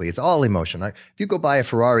logically. It's all emotion. If you go buy a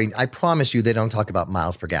Ferrari, I promise you they don't talk about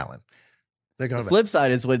miles per gallon. The flip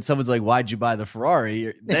side is when someone's like, why'd you buy the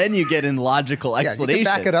Ferrari? Then you get in logical explanation. You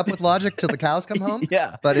can back it up with logic till the cows come home.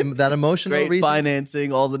 Yeah. But in that emotional Great reason.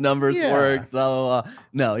 financing, all the numbers work. Blah, blah, blah.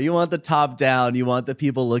 No, you want the top down. You want the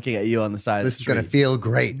people looking at you on the side of the street. This is going to feel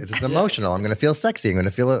great. It's emotional. I'm going to feel sexy. I'm going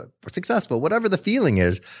to feel successful. Whatever the feeling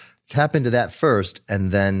is, tap into that first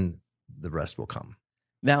and then the rest will come.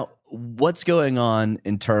 Now, what's going on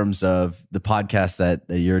in terms of the podcast that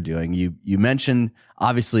you're doing? You mentioned,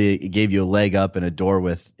 obviously, it gave you a leg up and a door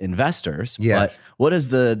with investors. Yes. But what is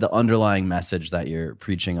the underlying message that you're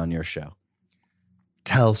preaching on your show?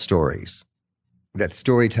 Tell stories. That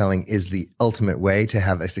storytelling is the ultimate way to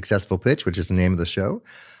have a successful pitch, which is the name of the show.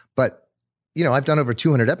 But, I've done over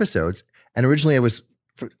 200 episodes, and originally I was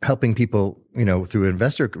helping people, through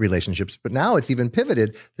investor relationships, but now it's even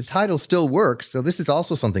pivoted. The title still works. So this is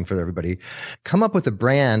also something for everybody. Come up with a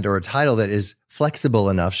brand or a title that is flexible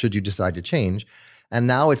enough should you decide to change. And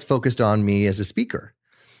now it's focused on me as a speaker.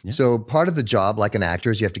 Yeah. So part of the job, like an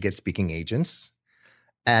actor, is you have to get speaking agents.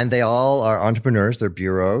 And they all are entrepreneurs, they're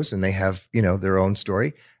bureaus, and they have, their own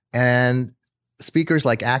story. And speakers,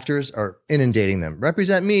 like actors, are inundating them.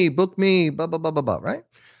 Represent me, book me, blah, blah, blah, blah, blah, right?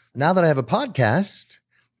 Now that I have a podcast,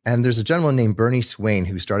 and there's a gentleman named Bernie Swain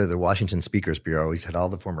who started the Washington Speakers Bureau. He's had all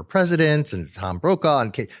the former presidents and Tom Brokaw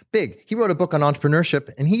and Kate. Big. He wrote a book on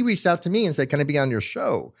entrepreneurship, and he reached out to me and said, can I be on your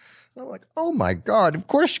show? And I'm like, oh my God, of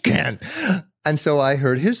course you can. And so I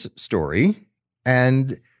heard his story,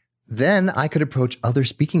 and then I could approach other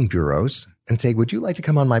speaking bureaus and say, would you like to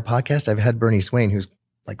come on my podcast? I've had Bernie Swain, who's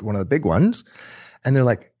like one of the big ones. And they're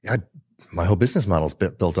like, my whole business model's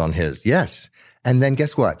built on his. Yes. And then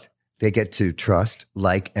guess what? They get to trust,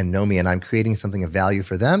 like, and know me, and I'm creating something of value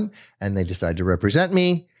for them, and they decide to represent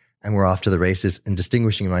me, and we're off to the races and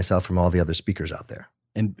distinguishing myself from all the other speakers out there.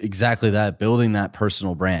 And exactly that, building that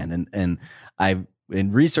personal brand. And I,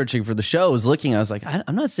 in researching for the show, I was like,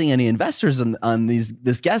 I'm not seeing any investors on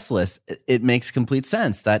this guest list. It makes complete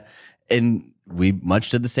sense that, and we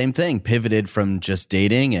much did the same thing, pivoted from just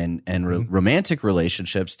dating and romantic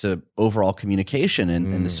relationships to overall communication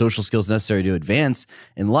and the social skills necessary to advance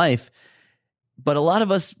in life. But a lot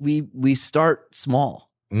of us, we start small,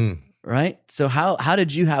 right? So how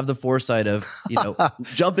did you have the foresight of,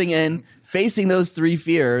 jumping in, facing those 3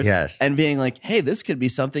 fears, yes, and being like, hey, this could be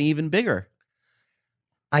something even bigger?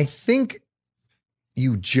 I think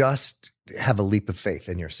you just have a leap of faith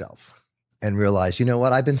in yourself. And realize, you know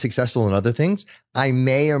what, I've been successful in other things. I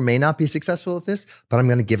may or may not be successful at this, but I'm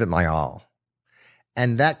going to give it my all.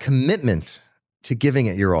 And that commitment to giving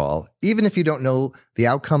it your all, even if you don't know the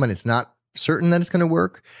outcome and it's not certain that it's going to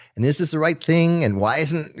work, and is this the right thing, and why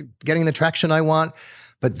isn't it getting the traction I want?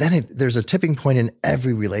 But then there's a tipping point in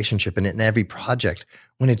every relationship and in every project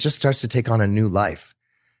when it just starts to take on a new life.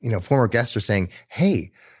 Former guests are saying,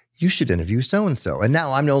 hey, you should interview so-and-so. And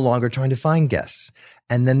now I'm no longer trying to find guests.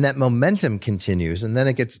 And then that momentum continues, and then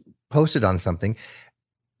it gets posted on something.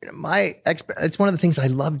 It's one of the things I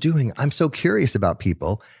love doing. I'm so curious about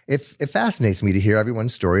people. It fascinates me to hear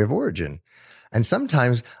everyone's story of origin. And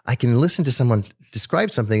sometimes I can listen to someone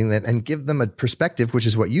describe something and give them a perspective, which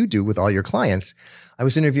is what you do with all your clients. I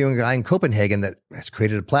was interviewing a guy in Copenhagen that has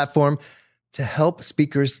created a platform to help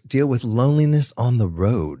speakers deal with loneliness on the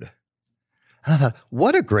road. And I thought,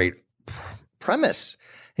 what a great premise.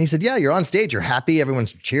 And he said, yeah, you're on stage, you're happy,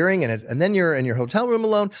 everyone's cheering, and then you're in your hotel room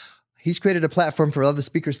alone. He's created a platform for other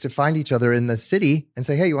speakers to find each other in the city and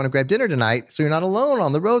say, hey, you want to grab dinner tonight? So you're not alone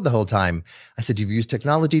on the road the whole time. I said, you've used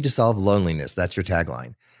technology to solve loneliness. That's your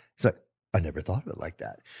tagline. He's like, I never thought of it like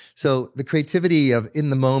that. So the creativity of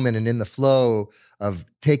in the moment and in the flow of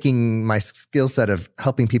taking my skill set of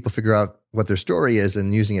helping people figure out what their story is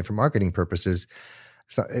and using it for marketing purposes.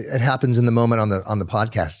 So it happens in the moment on the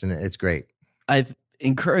podcast, and it's great. I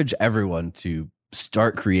encourage everyone to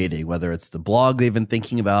start creating, whether it's the blog they've been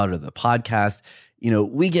thinking about or the podcast.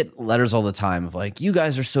 we get letters all the time of like, you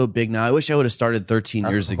guys are so big now. I wish I would have started 13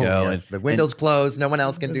 years ago. Yes. The window's closed. No one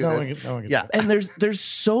else can do this. No one can Yeah. And there's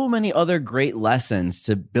so many other great lessons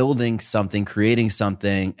to building something, creating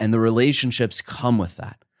something, and the relationships come with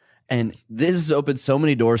that. And this has opened so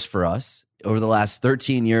many doors for us over the last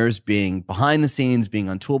 13 years, being behind the scenes, being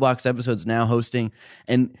on Toolbox episodes, now hosting.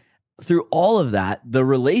 And through all of that, the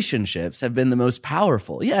relationships have been the most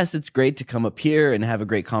powerful. Yes, it's great to come up here and have a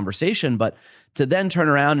great conversation, but to then turn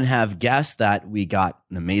around and have guests that we got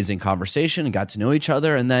an amazing conversation and got to know each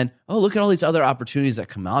other, and then, oh, look at all these other opportunities that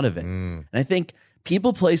come out of it. And I think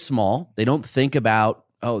people play small. They don't think about,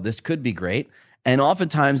 oh, this could be great. And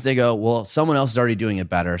oftentimes they go, well, someone else is already doing it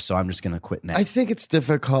better, so I'm just going to quit now. I think it's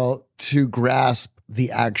difficult to grasp the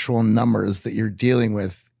actual numbers that you're dealing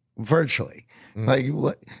with virtually. Like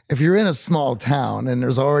if you're in a small town and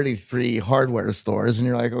there's already 3 hardware stores and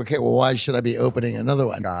you're like, okay, well, why should I be opening another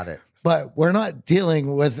one? Got it. But we're not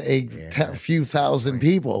dealing with a few thousand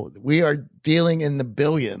people. We are dealing in the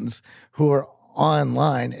billions who are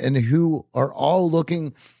online and who are all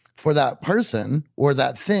looking for that person or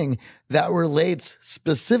that thing that relates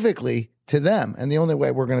specifically to them. And the only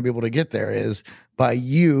way we're going to be able to get there is by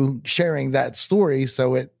you sharing that story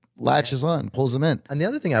so it latches on, pulls them in. And the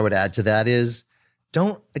other thing I would add to that is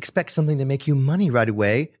don't expect something to make you money right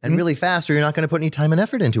away and really fast, or you're not going to put any time and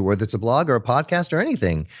effort into, whether it's a blog or a podcast or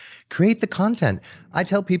anything. Create the content. I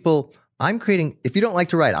tell people I'm creating, if you don't like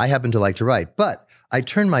to write, I happen to like to write, but I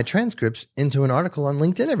turn my transcripts into an article on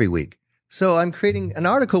LinkedIn every week. So I'm creating an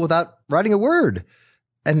article without writing a word.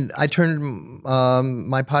 And I turned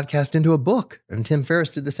my podcast into a book. And Tim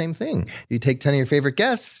Ferriss did the same thing. You take 10 of your favorite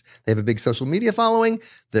guests. They have a big social media following.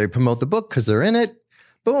 They promote the book because they're in it.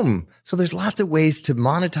 Boom. So there's lots of ways to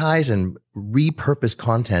monetize and repurpose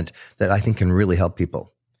content that I think can really help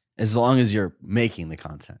people. As long as you're making the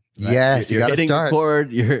content. Right? Yes, you're you got to hitting start.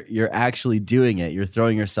 record, you're actually doing it. You're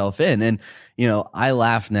throwing yourself in. And, I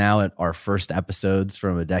laugh now at our first episodes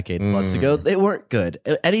from a decade plus ago. They weren't good.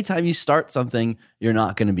 Anytime you start something, you're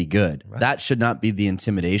not going to be good. Right. That should not be the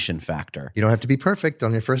intimidation factor. You don't have to be perfect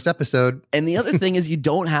on your first episode. And the other thing is you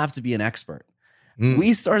don't have to be an expert.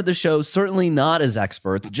 We started the show certainly not as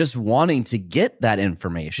experts, just wanting to get that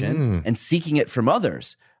information and seeking it from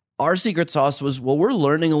others. Our secret sauce was, well, we're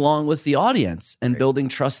learning along with the audience and building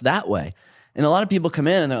trust that way. And a lot of people come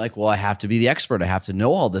in and they're like, well, I have to be the expert. I have to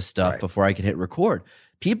know all this stuff before I can hit record.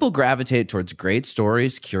 People gravitate towards great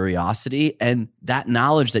stories, curiosity, and that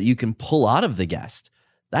knowledge that you can pull out of the guest.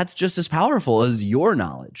 That's just as powerful as your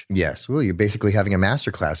knowledge. Yes. Well, you're basically having a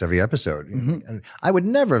masterclass every episode. And I would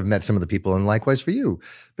never have met some of the people, and likewise for you.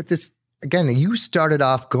 But this, again, you started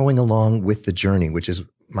off going along with the journey, which is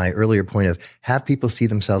my earlier point of have people see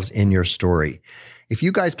themselves in your story. If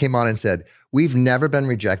you guys came on and said, we've never been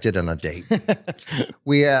rejected on a date.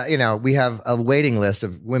 we have a waiting list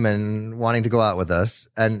of women wanting to go out with us.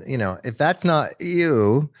 And, if that's not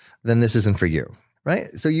you, then this isn't for you.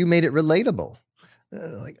 Right. So you made it relatable.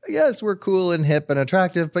 Like, yes, we're cool and hip and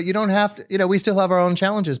attractive, but you don't have to, we still have our own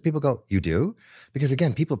challenges. People go, you do? Because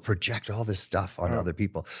again, people project all this stuff on other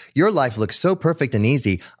people. Your life looks so perfect and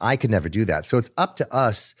easy. I could never do that. So it's up to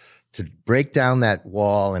us to break down that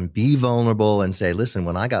wall and be vulnerable and say, listen,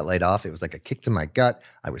 when I got laid off, it was like a kick to my gut.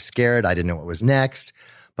 I was scared. I didn't know what was next,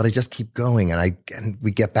 but I just keep going and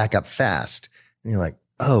we get back up fast. And you're like,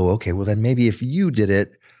 oh, okay, well then maybe if you did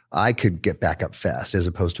it, I could get back up fast as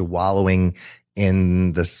opposed to wallowing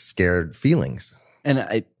in the scared feelings. And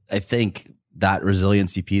I think that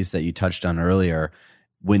resiliency piece that you touched on earlier,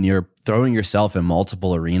 when you're throwing yourself in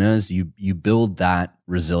multiple arenas, you build that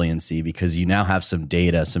resiliency because you now have some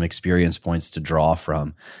data, some experience points to draw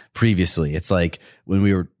from previously. It's like when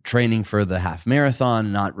we were training for the half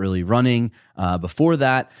marathon, not really running before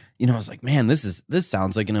that, I was like, man, this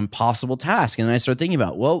sounds like an impossible task. And then I started thinking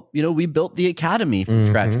about, well, we built the academy from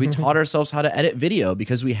scratch. We taught ourselves how to edit video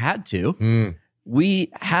because we had to.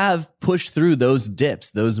 We have pushed through those dips,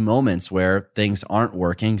 those moments where things aren't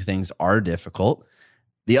working, things are difficult.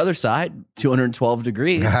 The other side, 212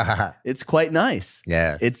 degrees, it's quite nice.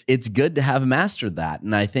 Yeah. It's good to have mastered that.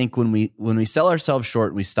 And I think when we sell ourselves short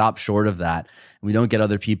and we stop short of that, and we don't get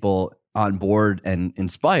other people on board and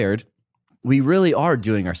inspired, we really are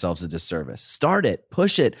doing ourselves a disservice. Start it,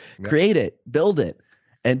 push it, create it, build it,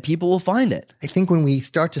 and people will find it. I think when we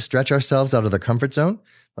start to stretch ourselves out of the comfort zone,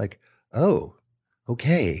 like, oh,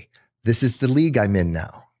 okay, this is the league I'm in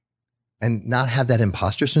now, and not have that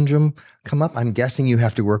imposter syndrome come up, I'm guessing you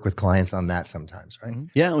have to work with clients on that sometimes, right?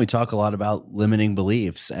 Yeah, we talk a lot about limiting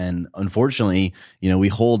beliefs. And unfortunately, we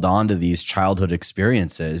hold on to these childhood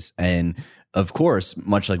experiences and of course,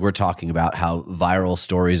 much like we're talking about how viral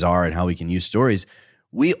stories are and how we can use stories,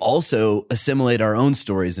 we also assimilate our own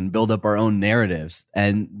stories and build up our own narratives.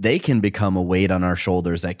 And they can become a weight on our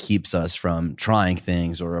shoulders that keeps us from trying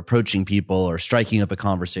things or approaching people or striking up a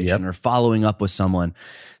conversation or following up with someone.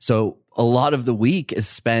 So a lot of the week is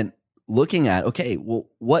spent looking at, okay, well,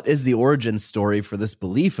 what is the origin story for this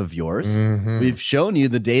belief of yours? We've shown you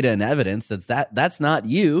the data and evidence that's not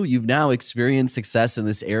you. You've now experienced success in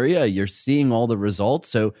this area. You're seeing all the results.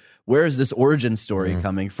 So where is this origin story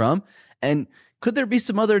coming from? And could there be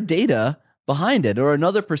some other data behind it or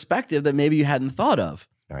another perspective that maybe you hadn't thought of?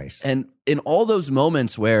 Nice. And in all those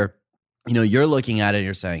moments where, you're looking at it and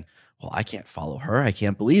you're saying, well, I can't follow her. I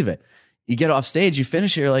can't believe it. You get off stage, you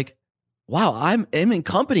finish it, you're like, wow, I'm in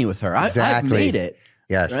company with her. I've made it.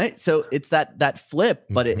 Yes. Right. So it's that flip,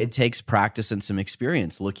 but it takes practice and some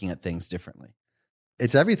experience looking at things differently.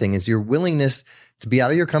 It's everything. It's your willingness to be out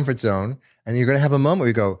of your comfort zone. And you're going to have a moment where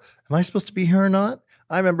you go, am I supposed to be here or not?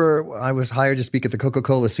 I remember I was hired to speak at the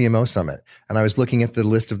Coca-Cola CMO Summit, and I was looking at the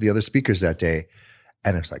list of the other speakers that day,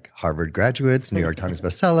 and it was like Harvard graduates, New York Times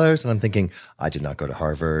bestsellers, and I'm thinking, I did not go to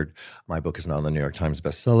Harvard. My book is not on the New York Times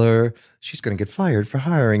bestseller. She's going to get fired for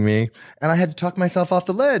hiring me. And I had to talk myself off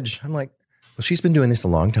the ledge. I'm like, well, she's been doing this a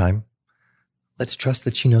long time. Let's trust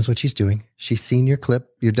that she knows what she's doing. She's seen your clip,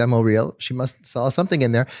 your demo reel. She must saw something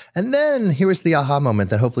in there. And then here was the aha moment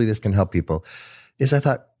that hopefully this can help people, is I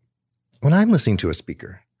thought, when I'm listening to a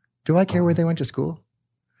speaker, do I care where they went to school?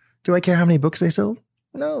 Do I care how many books they sold?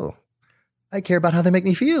 No. I care about how they make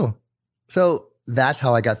me feel. So that's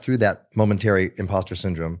how I got through that momentary imposter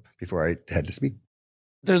syndrome before I had to speak.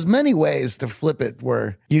 There's many ways to flip it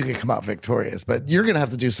where you can come out victorious, but you're going to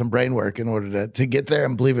have to do some brain work in order to get there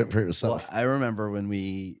and believe it for yourself. Well, I remember when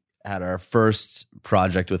we had our first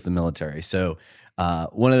project with the military. So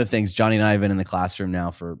one of the things, Johnny and I have been in the classroom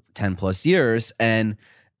now for 10 plus years, and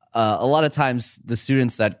a lot of times the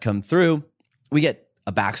students that come through, we get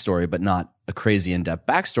a backstory, but not a crazy in-depth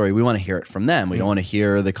backstory. We want to hear it from them. We don't want to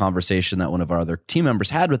hear the conversation that one of our other team members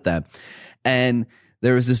had with them. And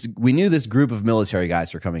there was we knew this group of military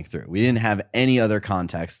guys were coming through. We didn't have any other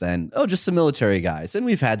context than, just some military guys. And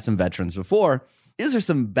we've had some veterans before. These are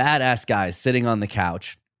some badass guys sitting on the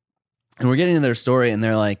couch. And we're getting into their story, and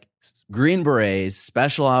they're like Green Berets,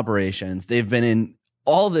 special operations. They've been in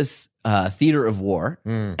all this theater of war.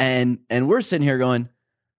 And we're sitting here going,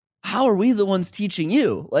 how are we the ones teaching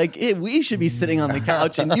you? Like, we should be sitting on the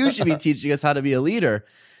couch and you should be teaching us how to be a leader.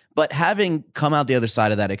 But having come out the other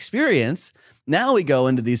side of that experience, now we go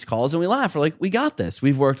into these calls and we laugh. We're like, we got this.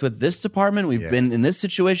 We've worked with this department. We've been in this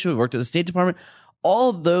situation. We've worked with the State Department.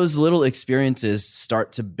 All those little experiences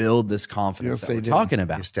start to build this confidence that we're talking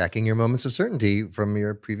about. You're stacking your moments of certainty from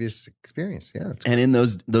your previous experience. Yeah. And in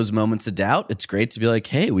those moments of doubt, it's great to be like,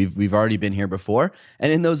 hey, we've already been here before.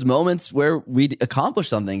 And in those moments where we accomplish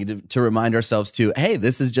something, to remind ourselves to, hey,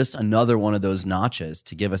 this is just another one of those notches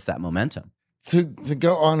to give us that momentum. To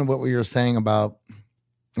go on what we were saying about,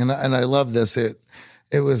 and I love this. It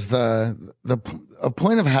was a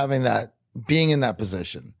point of having that, being in that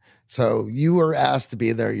position. So you were asked to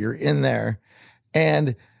be there, you're in there.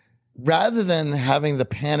 And rather than having the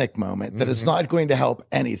panic moment that it's not going to help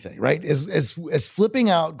anything, right? Is flipping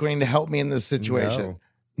out going to help me in this situation?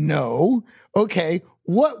 No. Okay,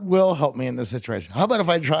 what will help me in this situation? How about if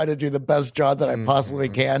I try to do the best job that I possibly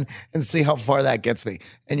can and see how far that gets me?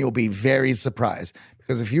 And you'll be very surprised.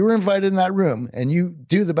 Because if you were invited in that room and you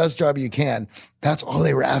do the best job you can, that's all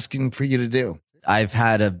they were asking for you to do. I've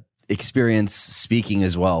had a experience speaking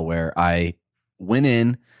as well, where I went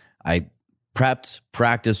in, I prepped,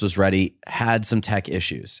 practice was ready, had some tech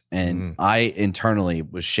issues, and I internally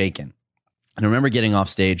was shaken. And I remember getting off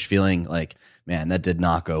stage feeling like, man, that did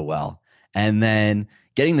not go well. And then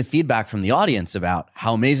getting the feedback from the audience about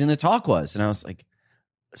how amazing the talk was. And I was like,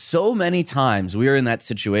 so many times we're in that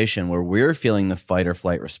situation where we're feeling the fight or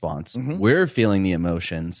flight response. We're feeling the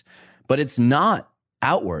emotions, but it's not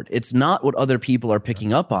outward. It's not what other people are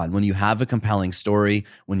picking up on. When you have a compelling story,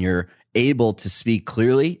 when you're able to speak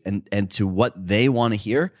clearly and to what they want to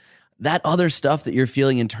hear, that other stuff that you're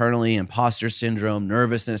feeling internally, imposter syndrome,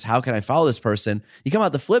 nervousness, how can I follow this person? You come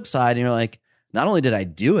out the flip side and you're like, not only did I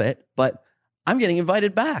do it, but I'm getting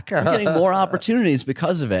invited back. I'm getting more opportunities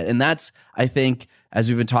because of it. And that's, I think, as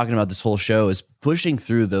we've been talking about this whole show, is pushing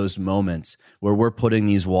through those moments where we're putting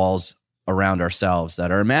these walls around ourselves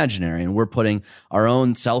that are imaginary, and we're putting our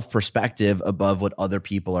own self-perspective above what other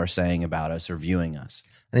people are saying about us or viewing us.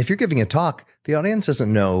 And if you're giving a talk, the audience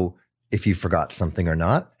doesn't know if you forgot something or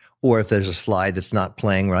not, or if there's a slide that's not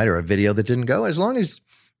playing right, or a video that didn't go, as long as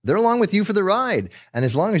they're along with you for the ride. And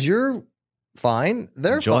as long as you're fine.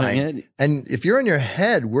 They're Enjoying fine. it. And if you're in your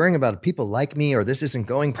head worrying about people like me or this isn't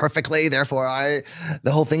going perfectly, therefore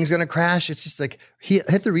the whole thing's going to crash. It's just like hit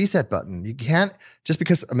the reset button. You can't, just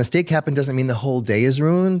because a mistake happened doesn't mean the whole day is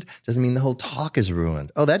ruined. Doesn't mean the whole talk is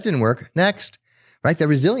ruined. Oh, that didn't work. Next, right? The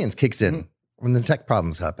resilience kicks in when the tech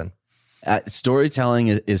problems happen. Storytelling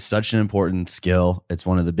is such an important skill. It's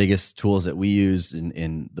one of the biggest tools that we use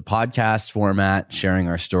in the podcast format, sharing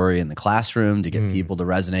our story in the classroom to get people to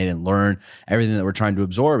resonate and learn everything that we're trying to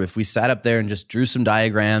absorb. If we sat up there and just drew some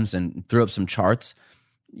diagrams and threw up some charts,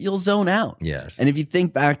 you'll zone out. Yes. And if you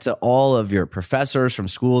think back to all of your professors from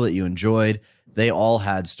school that you enjoyed, they all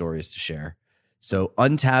had stories to share. So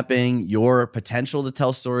untapping your potential to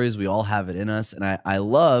tell stories, we all have it in us. And I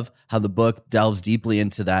love how the book delves deeply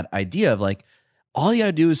into that idea of like, all you got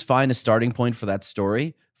to do is find a starting point for that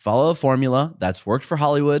story, follow a formula that's worked for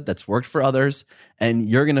Hollywood, that's worked for others, and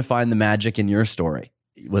you're going to find the magic in your story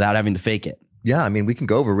without having to fake it. Yeah, I mean, we can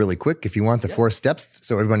go over really quick if you want the 4 steps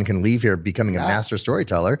so everyone can leave here becoming a master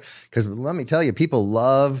storyteller. Because let me tell you, people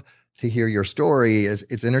love to hear your story.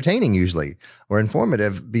 It's entertaining usually or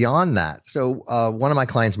informative beyond that. So one of my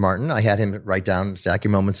clients, Martin, I had him write down, stack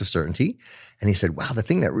your moments of certainty. And he said, wow, the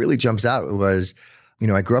thing that really jumps out was,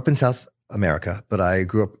 I grew up in South America, but I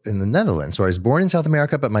grew up in the Netherlands. So I was born in South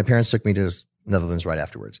America, but my parents took me to Netherlands right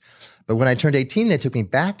afterwards. But when I turned 18, they took me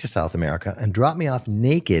back to South America and dropped me off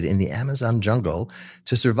naked in the Amazon jungle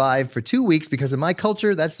to survive for 2 weeks because in my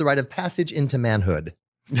culture, that's the rite of passage into manhood.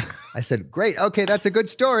 I said, great. Okay, that's a good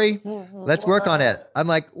story. Let's work on it. I'm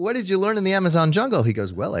like, what did you learn in the Amazon jungle? He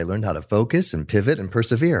goes, well, I learned how to focus and pivot and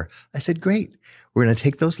persevere. I said, great. We're going to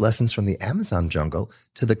take those lessons from the Amazon jungle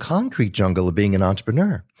to the concrete jungle of being an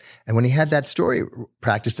entrepreneur. And when he had that story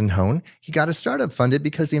practiced and honed, he got a startup funded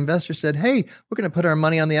because the investor said, hey, we're going to put our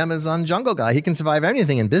money on the Amazon jungle guy. He can survive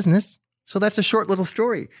anything in business. So that's a short little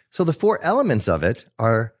story. So the 4 elements of it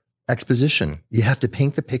are exposition. You have to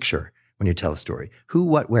paint the picture when you tell a story. Who,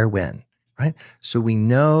 what, where, when, right? So we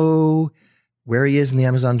know where he is in the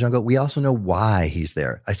Amazon jungle. We also know why he's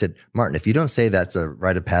there. I said, Martin, if you don't say that's a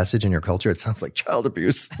rite of passage in your culture, it sounds like child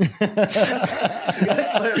abuse.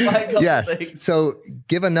 Yes. So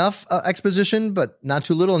give enough exposition, but not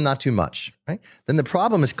too little and not too much, right? Then the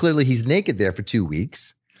problem is clearly he's naked there for 2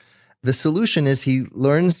 weeks. The solution is he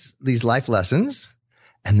learns these life lessons.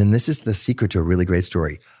 And then this is the secret to a really great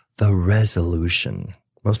story, the resolution.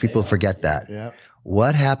 Most people forget that. Yep.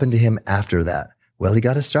 What happened to him after that? Well, he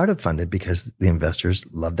got a startup funded because the investors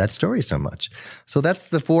loved that story so much. So that's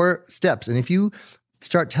the 4 steps. And if you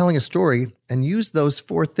start telling a story and use those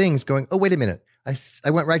 4 things going, oh, wait a minute.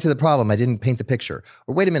 I went right to the problem. I didn't paint the picture.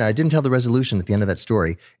 Or wait a minute. I didn't tell the resolution at the end of that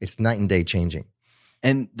story. It's night and day changing.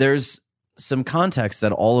 And there's some context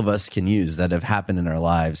that all of us can use that have happened in our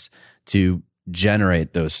lives to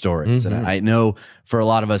generate those stories. And I know for a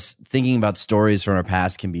lot of us, thinking about stories from our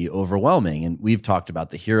past can be overwhelming. And we've talked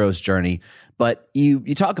about the hero's journey, but you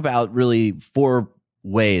talk about really 4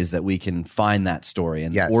 ways that we can find that story,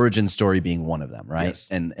 and origin story being one of them, right? Yes.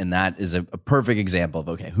 And that is a perfect example of,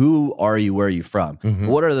 okay, who are you? Where are you from?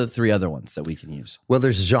 What are the 3 other ones that we can use? Well,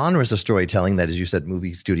 there's genres of storytelling that, as you said,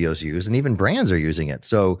 movie studios use, and even brands are using it.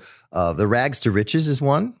 So the rags to riches is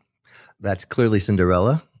one. That's clearly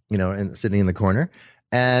Cinderella, and sitting in the corner.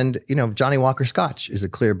 And, Johnny Walker Scotch is a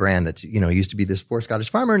clear brand that, used to be this poor Scottish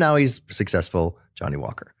farmer. Now he's successful, Johnny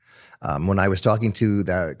Walker. When I was talking to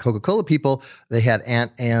the Coca-Cola people, they had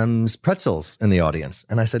Aunt Anne's pretzels in the audience.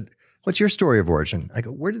 And I said, what's your story of origin? I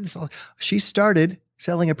go, where did this all? She started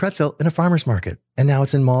selling a pretzel in a farmer's market, and now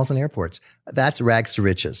it's in malls and airports. That's rags to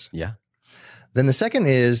riches. Yeah. Then the second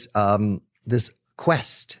is this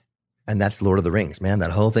quest. And that's Lord of the Rings, man.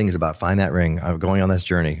 That whole thing is about find that ring, going on this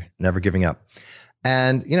journey, never giving up.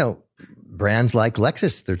 And, brands like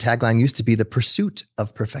Lexus, their tagline used to be the pursuit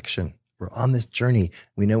of perfection. We're on this journey.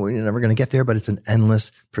 We know we're never going to get there, but it's an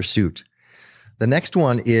endless pursuit. The next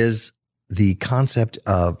one is the concept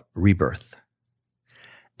of rebirth.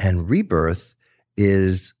 And rebirth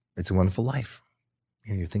it's a wonderful life.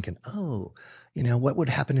 You're thinking, what would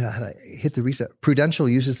happen to how to hit the reset? Prudential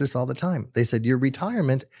uses this all the time. They said your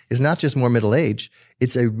retirement is not just more middle age,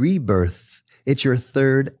 it's a rebirth. It's your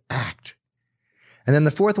 3rd act. And then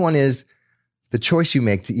the 4th one is the choice you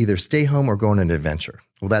make to either stay home or go on an adventure.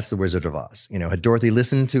 Well, that's the Wizard of Oz. Had Dorothy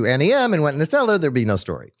listened to Annie M and went in the cellar, there'd be no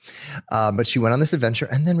story. But she went on this adventure.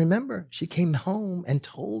 And then remember, she came home and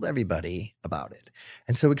told everybody about it.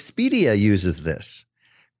 And so Expedia uses this.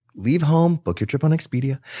 Leave home, book your trip on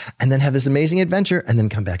Expedia, and then have this amazing adventure, and then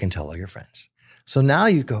come back and tell all your friends. So now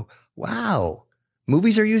you go, wow,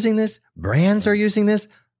 movies are using this, brands are using this,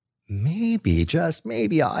 maybe, just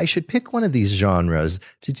maybe, I should pick one of these genres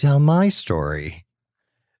to tell my story.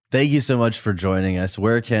 Thank you so much for joining us.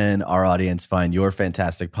 Where can our audience find your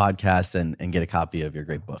fantastic podcast and get a copy of your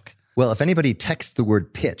great book? Well, if anybody texts the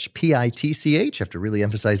word pitch, P-I-T-C-H, have to really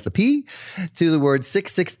emphasize the P, to the word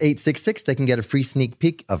 66866, they can get a free sneak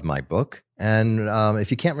peek of my book. And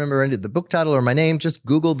if you can't remember the book title or my name, just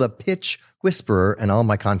Google The Pitch Whisperer and all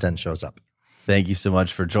my content shows up. Thank you so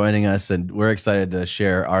much for joining us. And we're excited to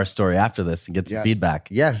share our story after this and get some feedback.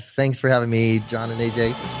 Yes. Thanks for having me, John and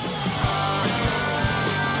AJ.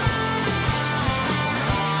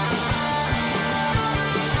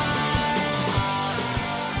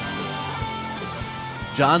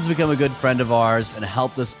 John's become a good friend of ours and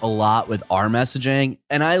helped us a lot with our messaging.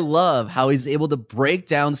 And I love how he's able to break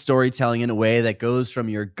down storytelling in a way that goes from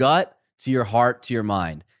your gut to your heart to your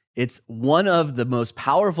mind. It's one of the most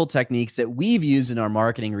powerful techniques that we've used in our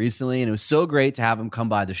marketing recently, and it was so great to have him come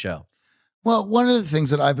by the show. Well, one of the things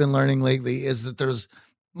that I've been learning lately is that there's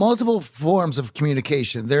multiple forms of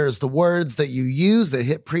communication. There's the words that you use that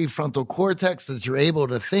hit prefrontal cortex that you're able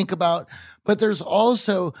to think about, but there's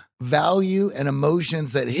also value and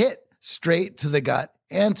emotions that hit straight to the gut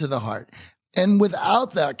and to the heart. And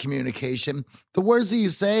without that communication, the words that you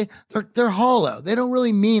say, they're hollow. They don't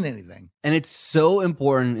really mean anything. And it's so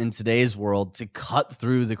important in today's world to cut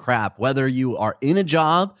through the crap, whether you are in a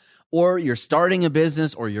job or you're starting a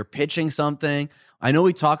business or you're pitching something. I know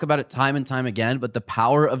we talk about it time and time again, but the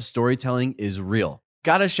power of storytelling is real.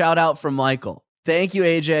 Got a shout out from Michael. Thank you,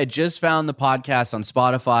 AJ. I just found the podcast on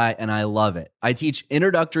Spotify and I love it. I teach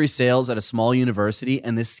introductory sales at a small university,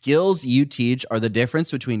 and the skills you teach are the difference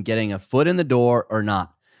between getting a foot in the door or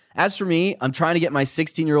not. As for me, I'm trying to get my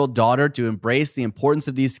 16-year-old daughter to embrace the importance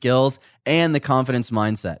of these skills and the confidence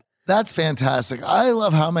mindset. That's fantastic. I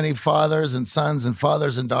love how many fathers and sons and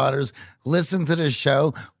fathers and daughters listen to this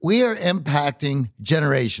show. We are impacting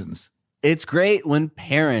generations. It's great when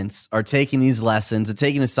parents are taking these lessons and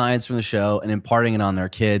taking the science from the show and imparting it on their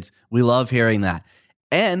kids. We love hearing that.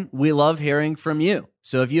 And we love hearing from you.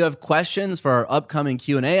 So if you have questions for our upcoming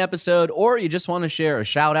Q&A episode, or you just want to share a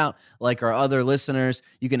shout out like our other listeners,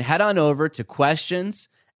 you can head on over to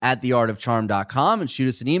questions@theartofcharm.com and shoot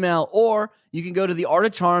us an email, or you can go to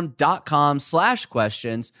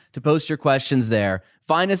theartofcharm.com/questions to post your questions there.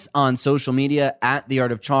 Find us on social media at The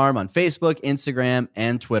Art of Charm on Facebook, Instagram,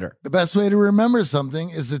 and Twitter. The best way to remember something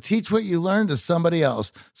is to teach what you learned to somebody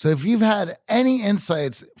else. So if you've had any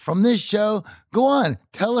insights from this show, go on,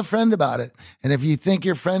 tell a friend about it. And if you think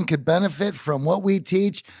your friend could benefit from what we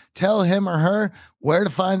teach, tell him or her where to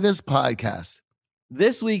find this podcast.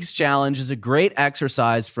 This week's challenge is a great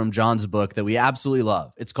exercise from John's book that we absolutely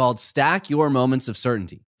love. It's called Stack Your Moments of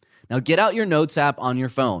Certainty. Now get out your notes app on your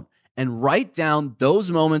phone and write down those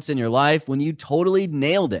moments in your life when you totally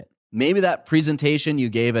nailed it. Maybe that presentation you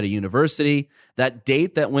gave at a university, that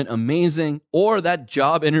date that went amazing, or that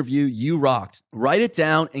job interview you rocked. Write it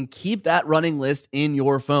down and keep that running list in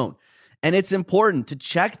your phone. And it's important to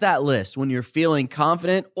check that list when you're feeling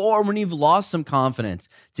confident or when you've lost some confidence,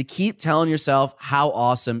 to keep telling yourself how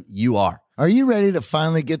awesome you are. Are you ready to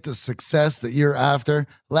finally get the success that you're after?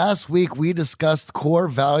 Last week, we discussed core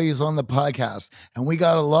values on the podcast, and we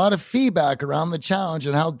got a lot of feedback around the challenge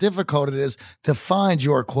and how difficult it is to find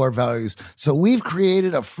your core values. So we've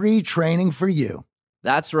created a free training for you.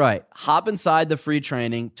 That's right. Hop inside the free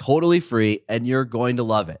training, totally free, and you're going to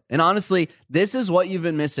love it. And honestly, this is what you've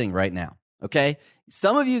been missing right now, okay?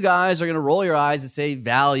 Some of you guys are going to roll your eyes and say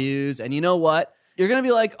values, and you know what? You're going to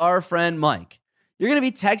be like our friend Mike. You're going to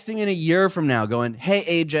be texting me in a year from now going,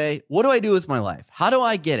 hey, AJ, what do I do with my life? How do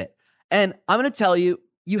I get it? And I'm going to tell you,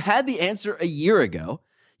 you had the answer a year ago.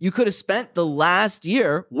 You could have spent the last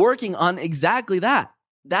year working on exactly that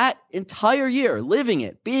entire year, living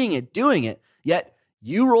it, being it, doing it. Yet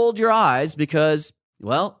you rolled your eyes because,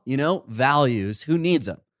 well, values, who needs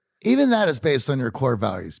them? Even that is based on your core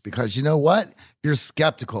values, because you know what? You're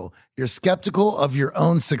skeptical. You're skeptical of your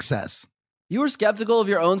own success. You are skeptical of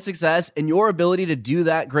your own success and your ability to do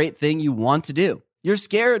that great thing you want to do. You're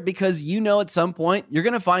scared because you know at some point you're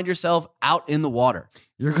going to find yourself out in the water.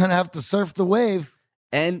 You're going to have to surf the wave.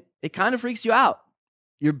 And it kind of freaks you out.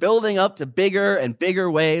 You're building up to bigger and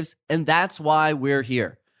bigger waves, and that's why we're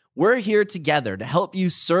here. We're here together to help you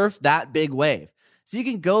surf that big wave. So you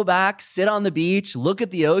can go back, sit on the beach, look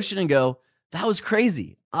at the ocean and go, that was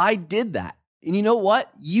crazy. I did that. And you know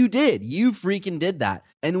what? You did. You freaking did that.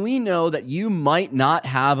 And we know that you might not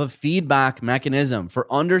have a feedback mechanism for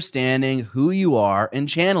understanding who you are and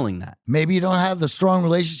channeling that. Maybe you don't have the strong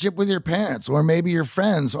relationship with your parents, or maybe your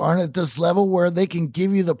friends aren't at this level where they can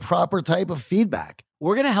give you the proper type of feedback.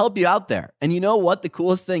 We're going to help you out there. And you know what? The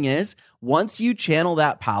coolest thing is, once you channel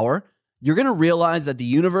that power, you're going to realize that the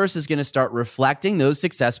universe is going to start reflecting those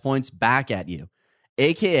success points back at you.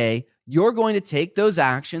 AKA, you're going to take those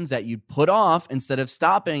actions that you'd put off instead of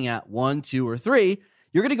stopping at 1, 2, or 3.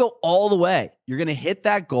 You're going to go all the way. You're going to hit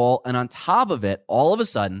that goal. And on top of it, all of a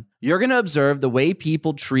sudden, you're going to observe the way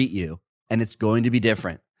people treat you. And it's going to be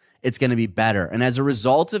different. It's going to be better. And as a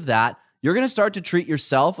result of that, you're going to start to treat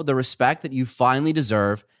yourself with the respect that you finally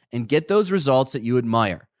deserve and get those results that you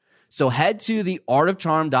admire. So head to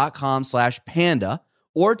theartofcharm.com/panda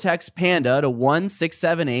or text PANDA to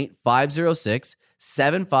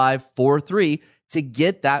 1-678-506-7543 to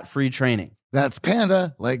get that free training. That's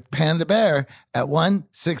PANDA, like Panda Bear, at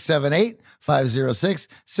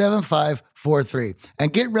 1-678-506-7543.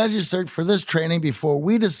 And get registered for this training before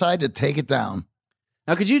we decide to take it down.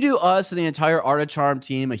 Now, could you do us and the entire Art of Charm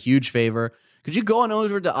team a huge favor? Could you go on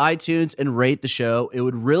over to iTunes and rate the show? It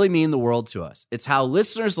would really mean the world to us. It's how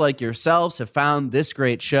listeners like yourselves have found this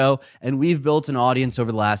great show, and we've built an audience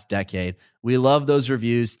over the last decade. We love those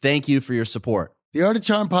reviews. Thank you for your support. The Art of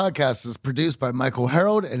Charm podcast is produced by Michael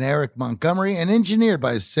Harold and Eric Montgomery and engineered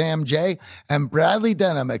by Sam J. and Bradley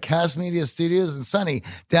Denham at Cast Media Studios in sunny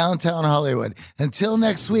downtown Hollywood. Until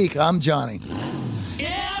next week, I'm Johnny.